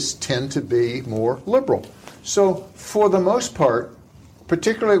areas tend to be more liberal. So for the most part,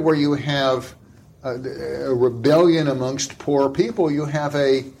 particularly where you have a rebellion amongst poor people, you have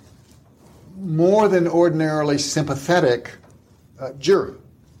a more than ordinarily sympathetic jury.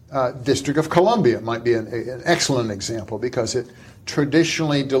 District of Columbia might be an excellent example because it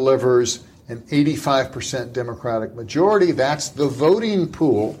traditionally delivers an 85% Democratic majority. That's the voting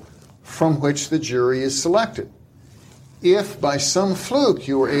pool from which the jury is selected. If by some fluke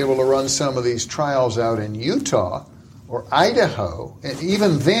you were able to run some of these trials out in Utah or Idaho, and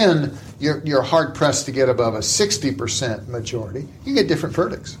even then you're hard-pressed to get above a 60% majority, you get different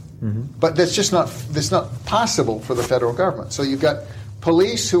verdicts. Mm-hmm. But that's not possible for the federal government. So you've got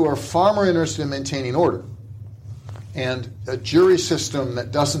police who are far more interested in maintaining order, and a jury system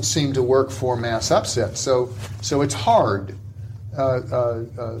that doesn't seem to work for mass upset. So it's hard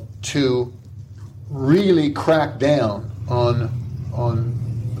to really crack down on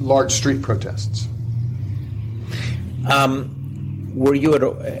large street protests. Were you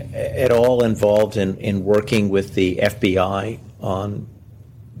at all involved in working with the FBI on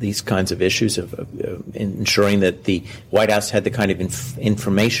these kinds of issues of ensuring that the White House had the kind of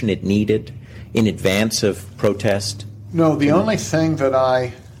information it needed in advance of protest? No, the only thing that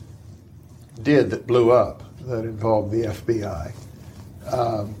I did that blew up that involved the FBI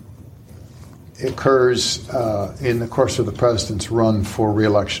occurs in the course of the president's run for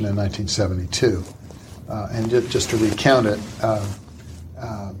re-election in 1972. And just to recount it,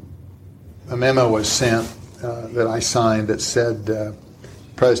 a memo was sent that I signed that said,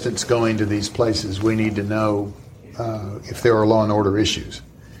 President's going to these places. We need to know if there are law and order issues.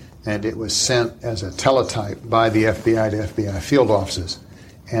 And it was sent as a teletype by the FBI to FBI field offices,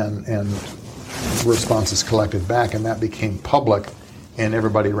 and responses collected back, and that became public, and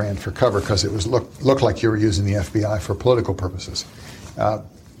everybody ran for cover because it was looked like you were using the FBI for political purposes.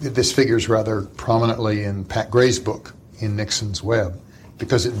 This figures rather prominently in Pat Gray's book, In Nixon's Web,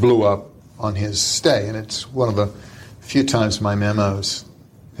 because it blew up on his stay, and it's one of the few times my memos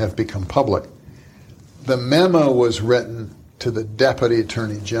have become public. The memo was written to the Deputy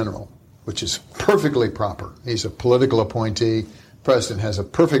Attorney General, which is perfectly proper. He's a political appointee. The President has a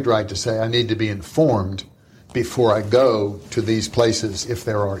perfect right to say, I need to be informed before I go to these places if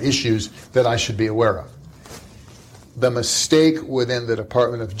there are issues that I should be aware of. The mistake within the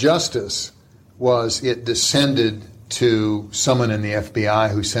Department of Justice was it descended to someone in the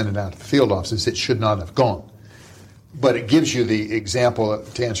FBI who sent it out to the field offices. It should not have gone. But it gives you the example,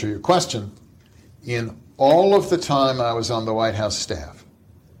 to answer your question. In all of the time I was on the White House staff,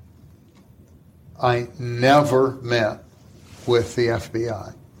 I never met with the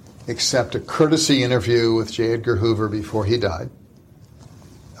FBI except a courtesy interview with J. Edgar Hoover before he died,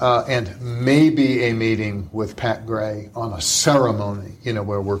 and maybe a meeting with Pat Gray on a ceremony,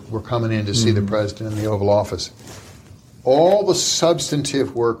 where we're coming in to see the president in the Oval Office. All the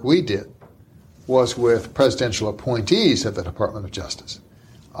substantive work we did was with presidential appointees at the Department of Justice.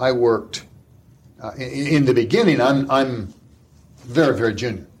 I worked, in the beginning, I'm very, very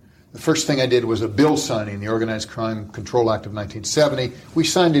junior. The first thing I did was a bill signing, the Organized Crime Control Act of 1970. We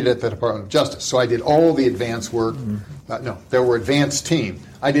signed it at the Department of Justice. So I did all the advanced work. There were advanced team.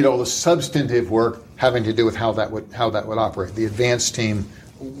 I did all the substantive work having to do with how that would operate. The advanced team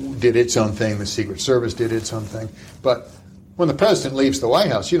did its own thing. The Secret Service did its own thing. But when the president leaves the White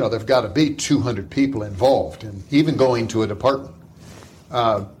House, there've got to be 200 people involved in even going to a department.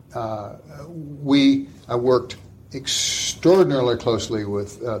 I worked extraordinarily closely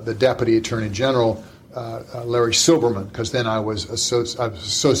with the Deputy Attorney General, Larry Silberman, because then I was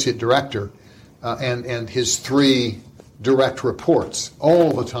associate director, and his 3 direct reports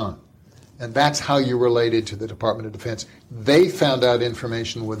all the time. And that's how you related to the Department of Defense. They found out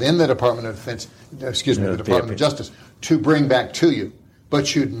information within the Department of Defense, the Department of Justice, to bring back to you.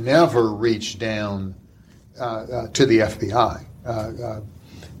 But you'd never reach down to the FBI.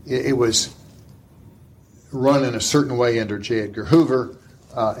 It was run in a certain way under J. Edgar Hoover,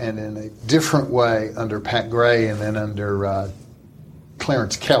 and in a different way under Pat Gray, and then under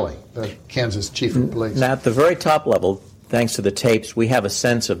Clarence Kelly, the Kansas chief of police. Now, at the very top level, thanks to the tapes, we have a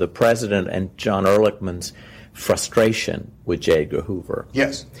sense of the president and John Ehrlichman's frustration with J. Edgar Hoover.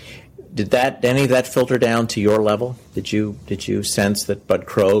 Yes. Did any of that filter down to your level? Did you sense that Bud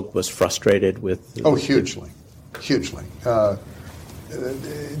Krogh was frustrated with? Oh, hugely.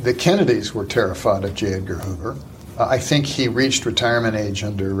 The Kennedys were terrified of J. Edgar Hoover. I think he reached retirement age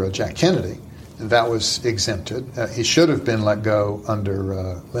under Jack Kennedy, and that was exempted. He should have been let go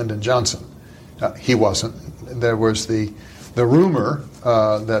under Lyndon Johnson. He wasn't. There was the the rumor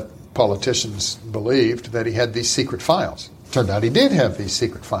that politicians believed that he had these secret files. Turned out he did have these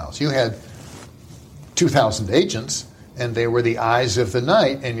secret files. You had 2,000 agents, and they were the eyes of the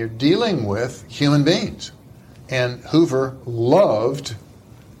night, and you're dealing with human beings. And Hoover loved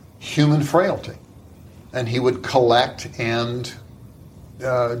human frailty, and he would collect and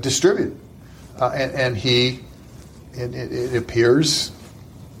distribute. And he, it appears,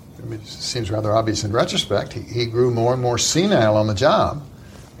 I mean, it seems rather obvious in retrospect, he grew more and more senile on the job,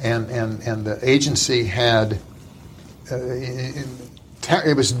 and the agency had,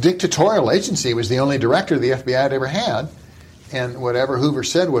 it was dictatorial agency. It was the only director the FBI had ever had, and whatever Hoover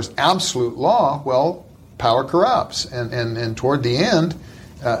said was absolute law. Well, power corrupts, and toward the end,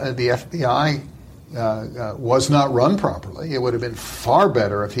 the FBI was not run properly. It would have been far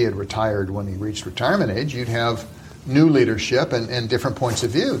better if he had retired when he reached retirement age. You'd have new leadership and different points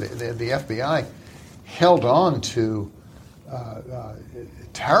of view. The FBI held on to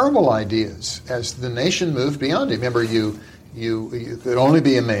terrible ideas as the nation moved beyond it. Remember, you could only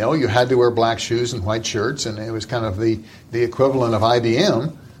be a male. You had to wear black shoes and white shirts, and it was kind of the equivalent of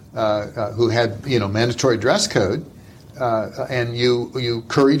IBM, who had mandatory dress code. And you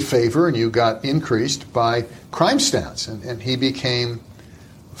curried favor, and you got increased by crime stats. And he became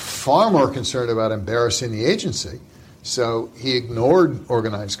far more concerned about embarrassing the agency. So he ignored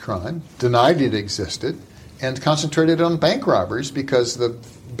organized crime, denied it existed, and concentrated on bank robberies because the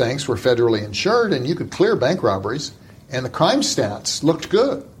banks were federally insured, and you could clear bank robberies, and the crime stats looked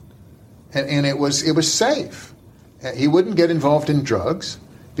good. And it was safe. He wouldn't get involved in drugs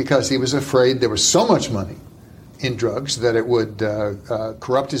because he was afraid there was so much money in drugs that it would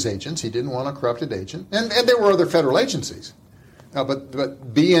corrupt his agents. He didn't want a corrupted agent. And there were other federal agencies. But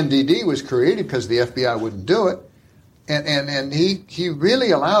BNDD was created because the FBI wouldn't do it. And he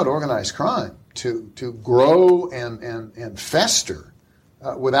really allowed organized crime to grow and fester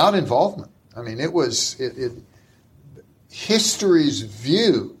without involvement. I mean, history's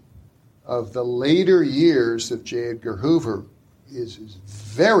view of the later years of J. Edgar Hoover is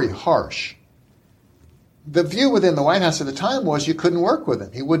very harsh. The view within the White House at the time was you couldn't work with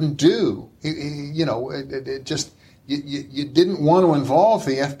him. He wouldn't do. You didn't want to involve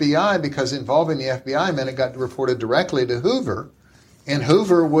the FBI because involving the FBI meant it got reported directly to Hoover, and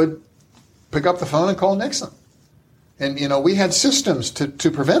Hoover would pick up the phone and call Nixon. And we had systems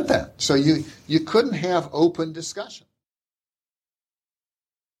to prevent that. So you couldn't have open discussion.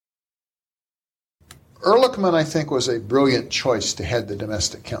 Ehrlichman, I think, was a brilliant choice to head the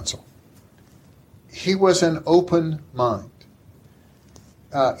Domestic Council. He was an open mind.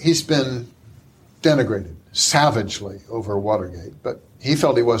 He's been denigrated savagely over Watergate, but he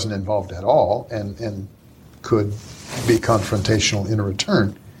felt he wasn't involved at all and could be confrontational in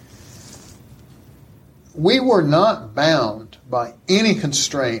return. We were not bound by any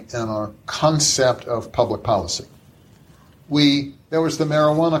constraint in our concept of public policy. There was the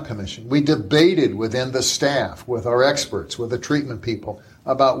Marijuana Commission. We debated within the staff, with our experts, with the treatment people,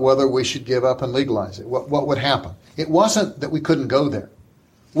 about whether we should give up and legalize it, what would happen. It wasn't that we couldn't go there.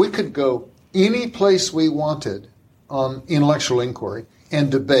 We could go any place we wanted on intellectual inquiry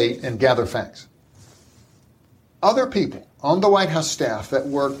and debate and gather facts. Other people on the White House staff that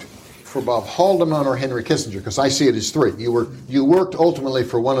worked for Bob Haldeman or Henry Kissinger, because I see it as three. You worked ultimately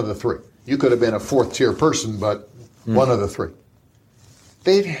for one of the three. You could have been a fourth-tier person, but one of the three.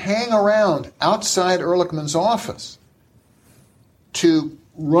 They'd hang around outside Ehrlichman's office to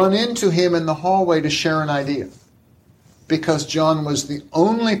run into him in the hallway to share an idea, because John was the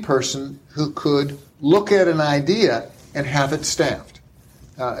only person who could look at an idea and have it staffed.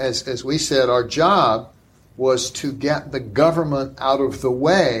 As we said, our job was to get the government out of the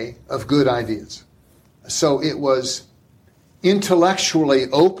way of good ideas. So it was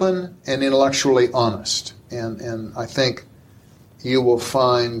intellectually open and intellectually honest. And I think you will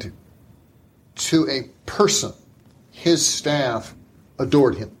find, to a person, his staff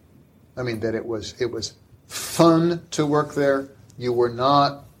adored him. I mean, that it was fun to work there. You were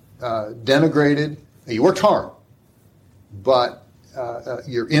not denigrated. You worked hard, but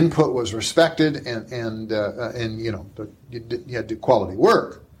your input was respected, and you had to do quality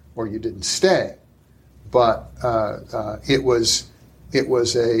work, or you didn't stay. But it was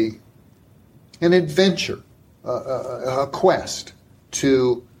an adventure, a quest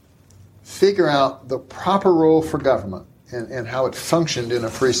to figure out the proper role for government and how it functioned in a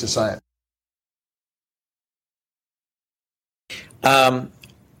free society.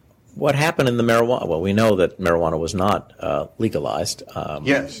 What happened in the marijuana? Well, we know that marijuana was not legalized.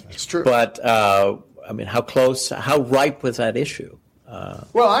 Yes, that's true. But, how ripe was that issue?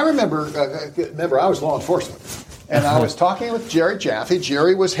 Well, I remember I was law enforcement, And I was talking with Jerry Jaffe.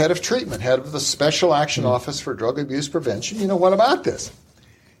 Jerry was head of treatment, head of the Special Action Office for Drug Abuse Prevention. What about this?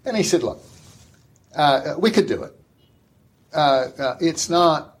 And he said, look, we could do it. It's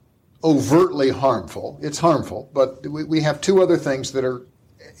not overtly harmful. It's harmful, but we have two other things that are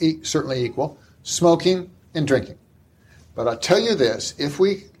certainly equal, smoking and drinking. But I'll tell you this, if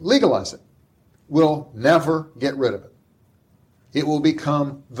we legalize it, we'll never get rid of it. It will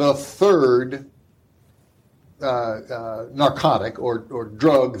become the third narcotic or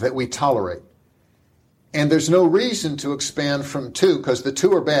drug that we tolerate. And there's no reason to expand from two, because the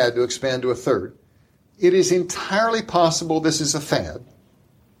two are bad, to expand to a third. It is entirely possible this is a fad,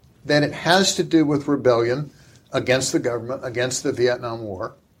 that it has to do with rebellion against the government, against the Vietnam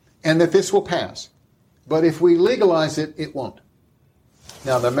War, and that this will pass. But if we legalize it, it won't.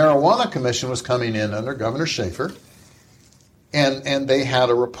 Now, the Marijuana Commission was coming in under Governor Schaefer, and they had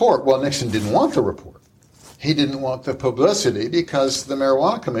a report. Well, Nixon didn't want the report. He didn't want the publicity because the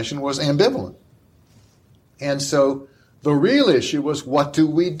Marijuana Commission was ambivalent. And so the real issue was, what do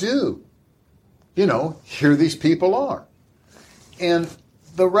we do? Here these people are. And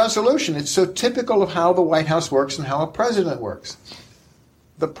the resolution, it's so typical of how the White House works and how a president works.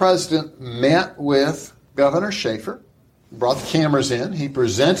 The president met with Governor Schaefer, brought the cameras in, he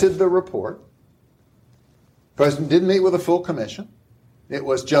presented the report. The president didn't meet with a full commission. It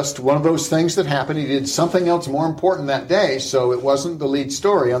was just one of those things that happened. He did something else more important that day, so it wasn't the lead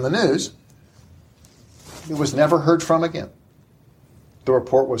story on the news. It was never heard from again. The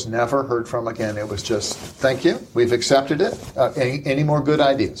report was never heard from again. It was just, thank you, we've accepted it. Any more good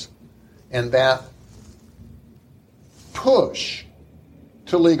ideas? And that push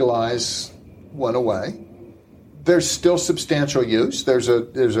to legalize went away. There's still substantial use. There's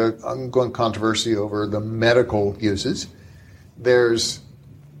a ongoing controversy over the medical uses. There's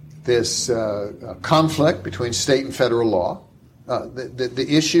this conflict between state and federal law. The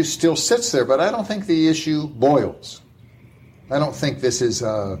issue still sits there, but I don't think the issue boils. I don't think this is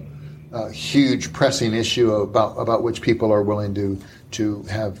a huge pressing issue about which people are willing to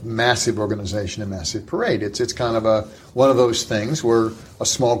have massive organization and massive parade. It's kind of one of those things where a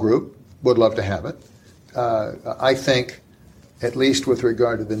small group would love to have it. I think, at least with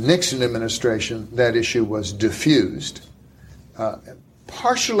regard to the Nixon administration, that issue was diffused,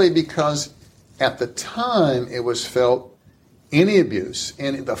 partially because at the time it was felt any abuse,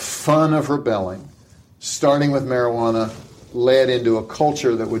 the fun of rebelling, starting with marijuana, led into a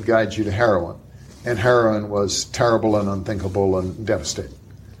culture that would guide you to heroin. And heroin was terrible and unthinkable and devastating.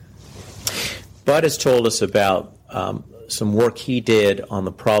 Bud has told us about some work he did on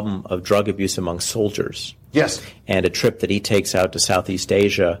the problem of drug abuse among soldiers. Yes. And a trip that he takes out to Southeast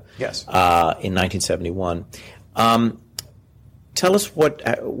Asia. Yes. In 1971. Tell us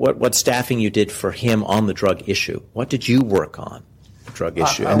what staffing you did for him on the drug issue. What did you work on, the drug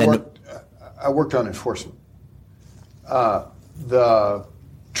issue? I worked on enforcement. The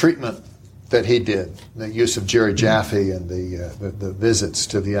treatment that he did, the use of Jerry Jaffe and the visits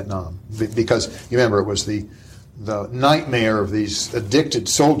to Vietnam, because you remember it was the nightmare of these addicted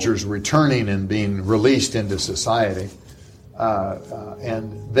soldiers returning and being released into society,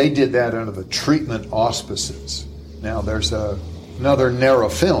 and they did that under the treatment auspices. Now there's another narrow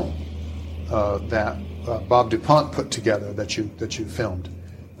film that Bob DuPont put together that you filmed.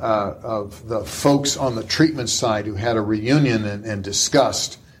 Of the folks on the treatment side who had a reunion and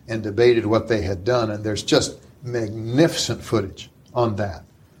discussed and debated what they had done, and there's just magnificent footage on that.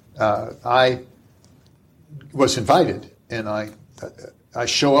 I was invited, and I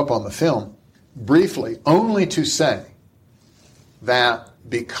show up on the film briefly only to say that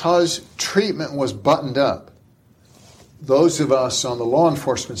because treatment was buttoned up, those of us on the law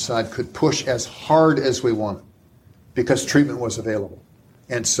enforcement side could push as hard as we wanted because treatment was available.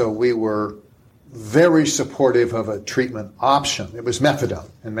 And so we were very supportive of a treatment option. It was methadone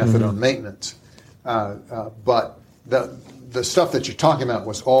and methadone maintenance. But the stuff that you're talking about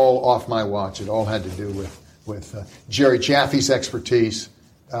was all off my watch. It all had to do with Jerry Jaffe's expertise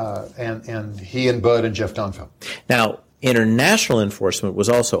and he and Bud and Geoff Donfeld. Now, international enforcement was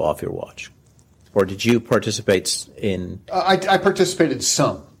also off your watch. Or did you participate in? I participated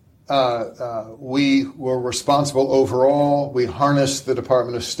some. We were responsible overall. We harnessed the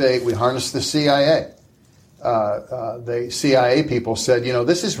Department of State. We harnessed the CIA. The CIA people said,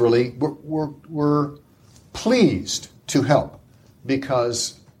 this is really, we're pleased to help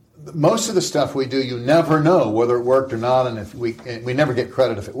because most of the stuff we do, you never know whether it worked or not, and if we never get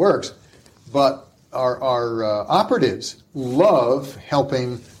credit if it works. But our operatives love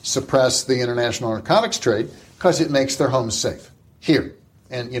helping suppress the international narcotics trade because it makes their homes safe here.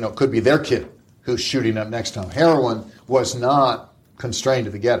 And, it could be their kid who's shooting up next to him. Heroin was not constrained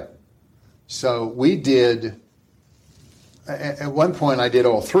to the ghetto. So we did, at one point I did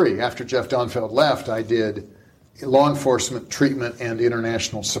all three. After Geoff Donfeld left, I did law enforcement, treatment, and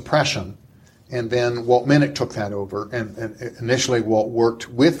international suppression. And then Walt Minnick took that over. And initially Walt worked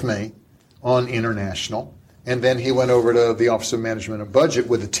with me on international. And then he went over to the Office of Management and Budget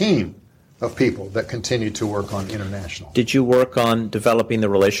with a team of people that continued to work on international. Did you work on developing the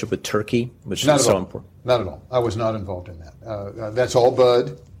relationship with Turkey, which is so important? Not at all. I was not involved in that. That's all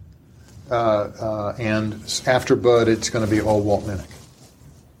Bud. And after Bud, it's going to be all Walt Minnick.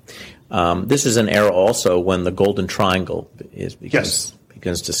 This is an era also when the Golden Triangle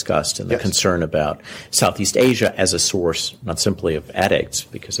begins discussed, and the Yes. concern about Southeast Asia as a source, not simply of addicts,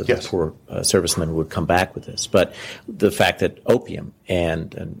 because of Yes. the poor servicemen who would come back with this, but the fact that opium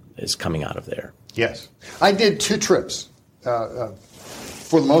and is coming out of there. Yes. I did 2 trips.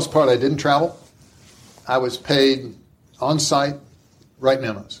 For the most part, I didn't travel. I was paid on-site, write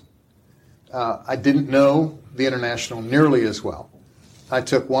memos. I didn't know the international nearly as well. I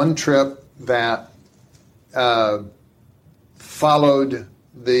took one trip that followed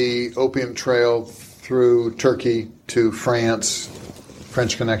the opium trail through Turkey to France,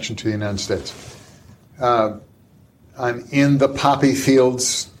 French connection to the United States. I'm in the poppy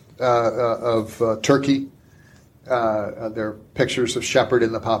fields of Turkey. There are pictures of Shepard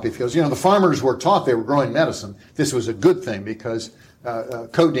in the poppy fields. You know, the farmers were taught they were growing medicine. This was a good thing because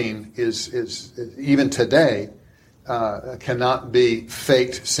codeine is even today cannot be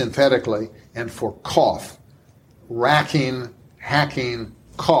faked synthetically, and for cough, racking, hacking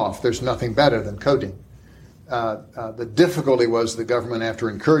cough, there's nothing better than codeine. The difficulty was the government, after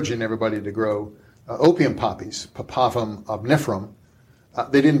encouraging everybody to grow opium poppies, Papaver omniferum,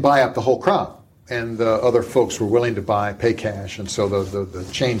 they didn't buy up the whole crop, and other folks were willing to pay cash, and so the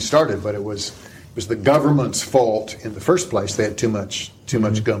chain started. But it was the government's fault in the first place. They had too much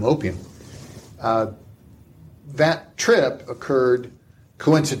gum opium. That trip occurred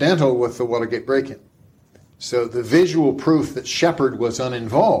coincidental with the Watergate break-in. So the visual proof that Shepard was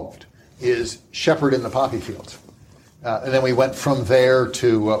uninvolved is Shepard in the poppy fields. And then we went from there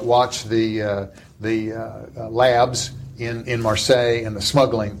to watch the labs in Marseille and the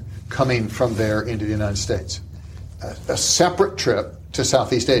smuggling coming from there into the United States. A separate trip to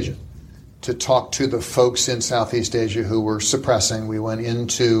Southeast Asia to talk to the folks in Southeast Asia who were suppressing. We went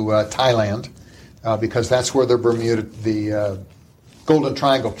into Thailand because that's where the Golden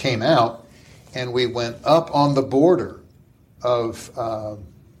Triangle came out. And we went up on the border of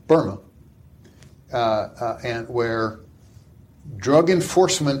Burma, and where drug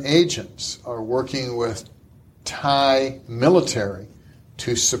enforcement agents are working with Thai military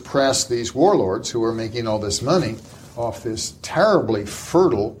to suppress these warlords who are making all this money off this terribly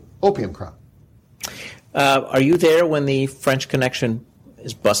fertile opium crop. Are you there when the French Connection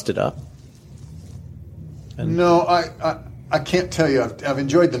is busted up? No, I can't tell you. I've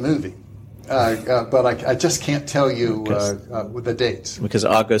enjoyed the movie. But I just can't tell you with the dates. Because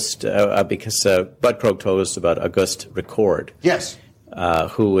Bud Krogh told us about Auguste Ricord. Yes.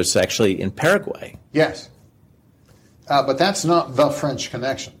 Who was actually in Paraguay. Yes. But that's not the French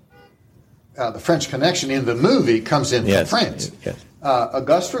Connection. The French Connection in the movie comes in from France. Yes.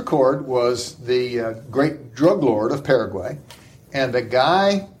 Auguste Ricord was the great drug lord of Paraguay, and the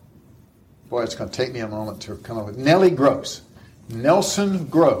guy, boy, it's going to take me a moment to come up with, Nelson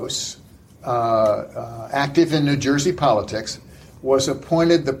Gross, active in New Jersey politics, was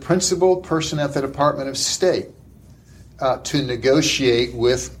appointed the principal person at the Department of State to negotiate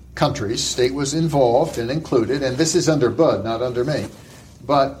with countries. State was involved and included, and this is under Bud, not under me.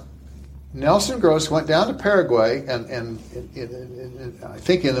 But Nelson Gross went down to Paraguay and I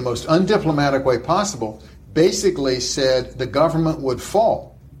think in the most undiplomatic way possible, basically said the government would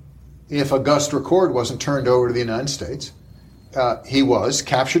fall if Auguste Ricord wasn't turned over to the United States. He was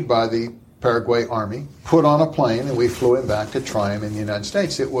captured by the Paraguay army, put on a plane, and we flew him back to try him in the United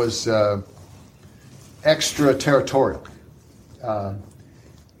States. It was extraterritorial.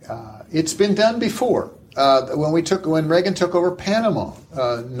 It's been done before. When Reagan took over Panama,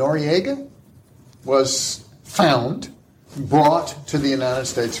 Noriega was found, brought to the United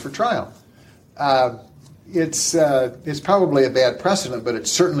States for trial. It's probably a bad precedent, but it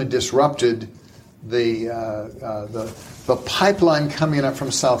certainly disrupted the pipeline coming up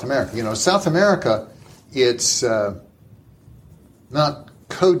from South America. You know, South America, it's not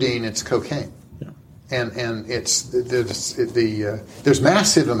codeine, it's cocaine, and there's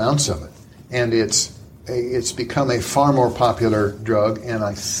massive amounts of it, and it's become a far more popular drug, and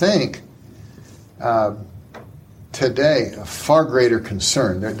I think today a far greater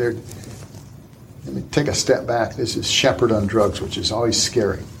concern. let me take a step back. This is Shepard on drugs, which is always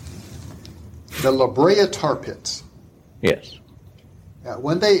scary. The La Brea tar pits. Yes.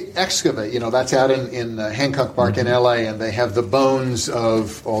 When they excavate, that's out in Hancock Park in L.A., and they have the bones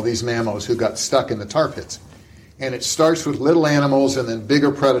of all these mammals who got stuck in the tar pits. And it starts with little animals and then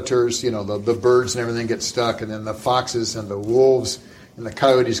bigger predators, the birds and everything get stuck, and then the foxes and the wolves and the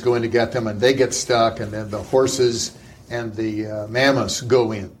coyotes go in to get them, and they get stuck, and then the horses and the mammoths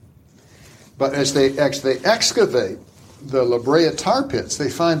go in. But as they excavate the La Brea tar pits, they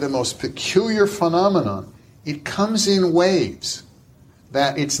find the most peculiar phenomenon. It comes in waves.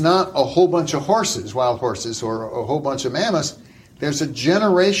 That it's not a whole bunch of horses, wild horses, or a whole bunch of mammoths. There's a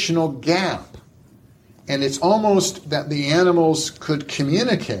generational gap. And it's almost that the animals could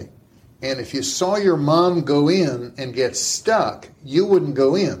communicate. And if you saw your mom go in and get stuck, you wouldn't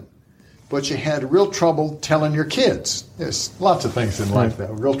go in. But you had real trouble telling your kids. There's lots of things in life that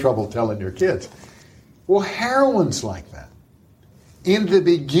have real trouble telling your kids. Well, heroin's like that. In the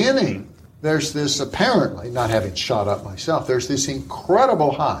beginning, there's this, apparently, not having shot up myself, there's this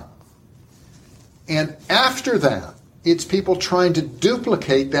incredible high. And after that, it's people trying to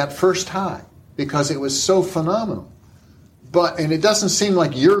duplicate that first high because it was so phenomenal. And it doesn't seem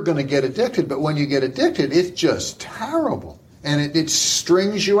like you're going to get addicted, but when you get addicted, it's just terrible. And it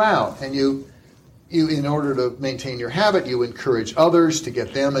strings you out. And you, in order to maintain your habit, you encourage others to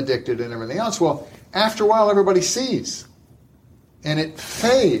get them addicted and everything else. Well, after a while, everybody sees. And it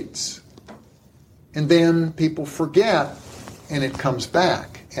fades. And then people forget, and it comes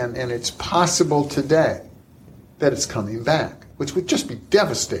back. And it's possible today that it's coming back, which would just be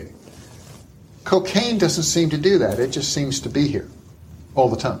devastating. Cocaine doesn't seem to do that. It just seems to be here all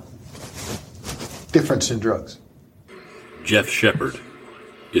the time. Difference in drugs. Geoff Shepard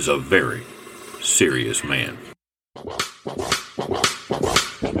is a very serious man.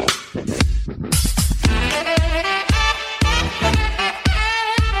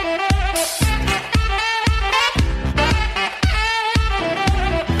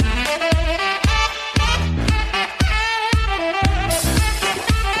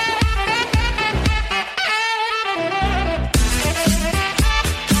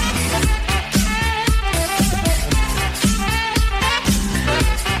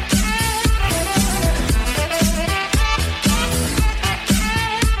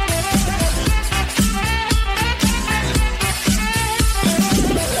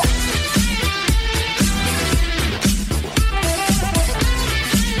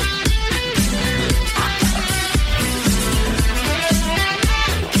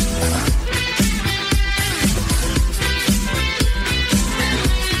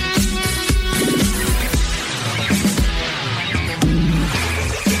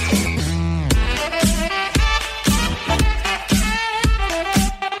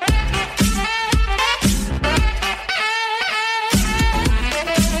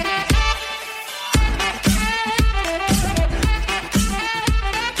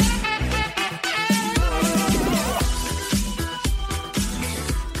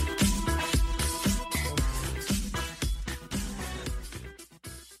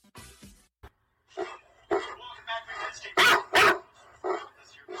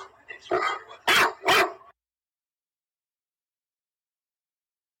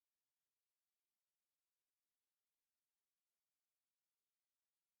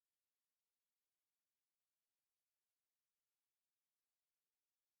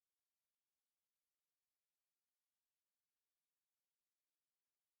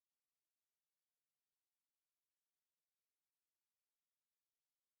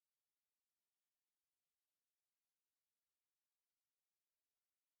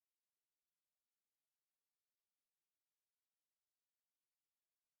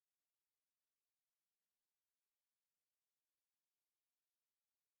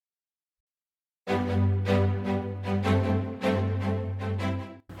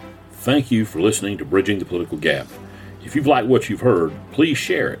 Thank you for listening to Bridging the Political Gap. If you've liked what you've heard, please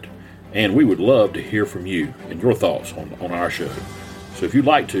share it. And we would love to hear from you and your thoughts on our show. So if you'd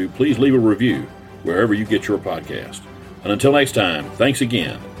like to, please leave a review wherever you get your podcast. And until next time, thanks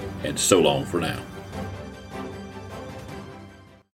again, and so long for now.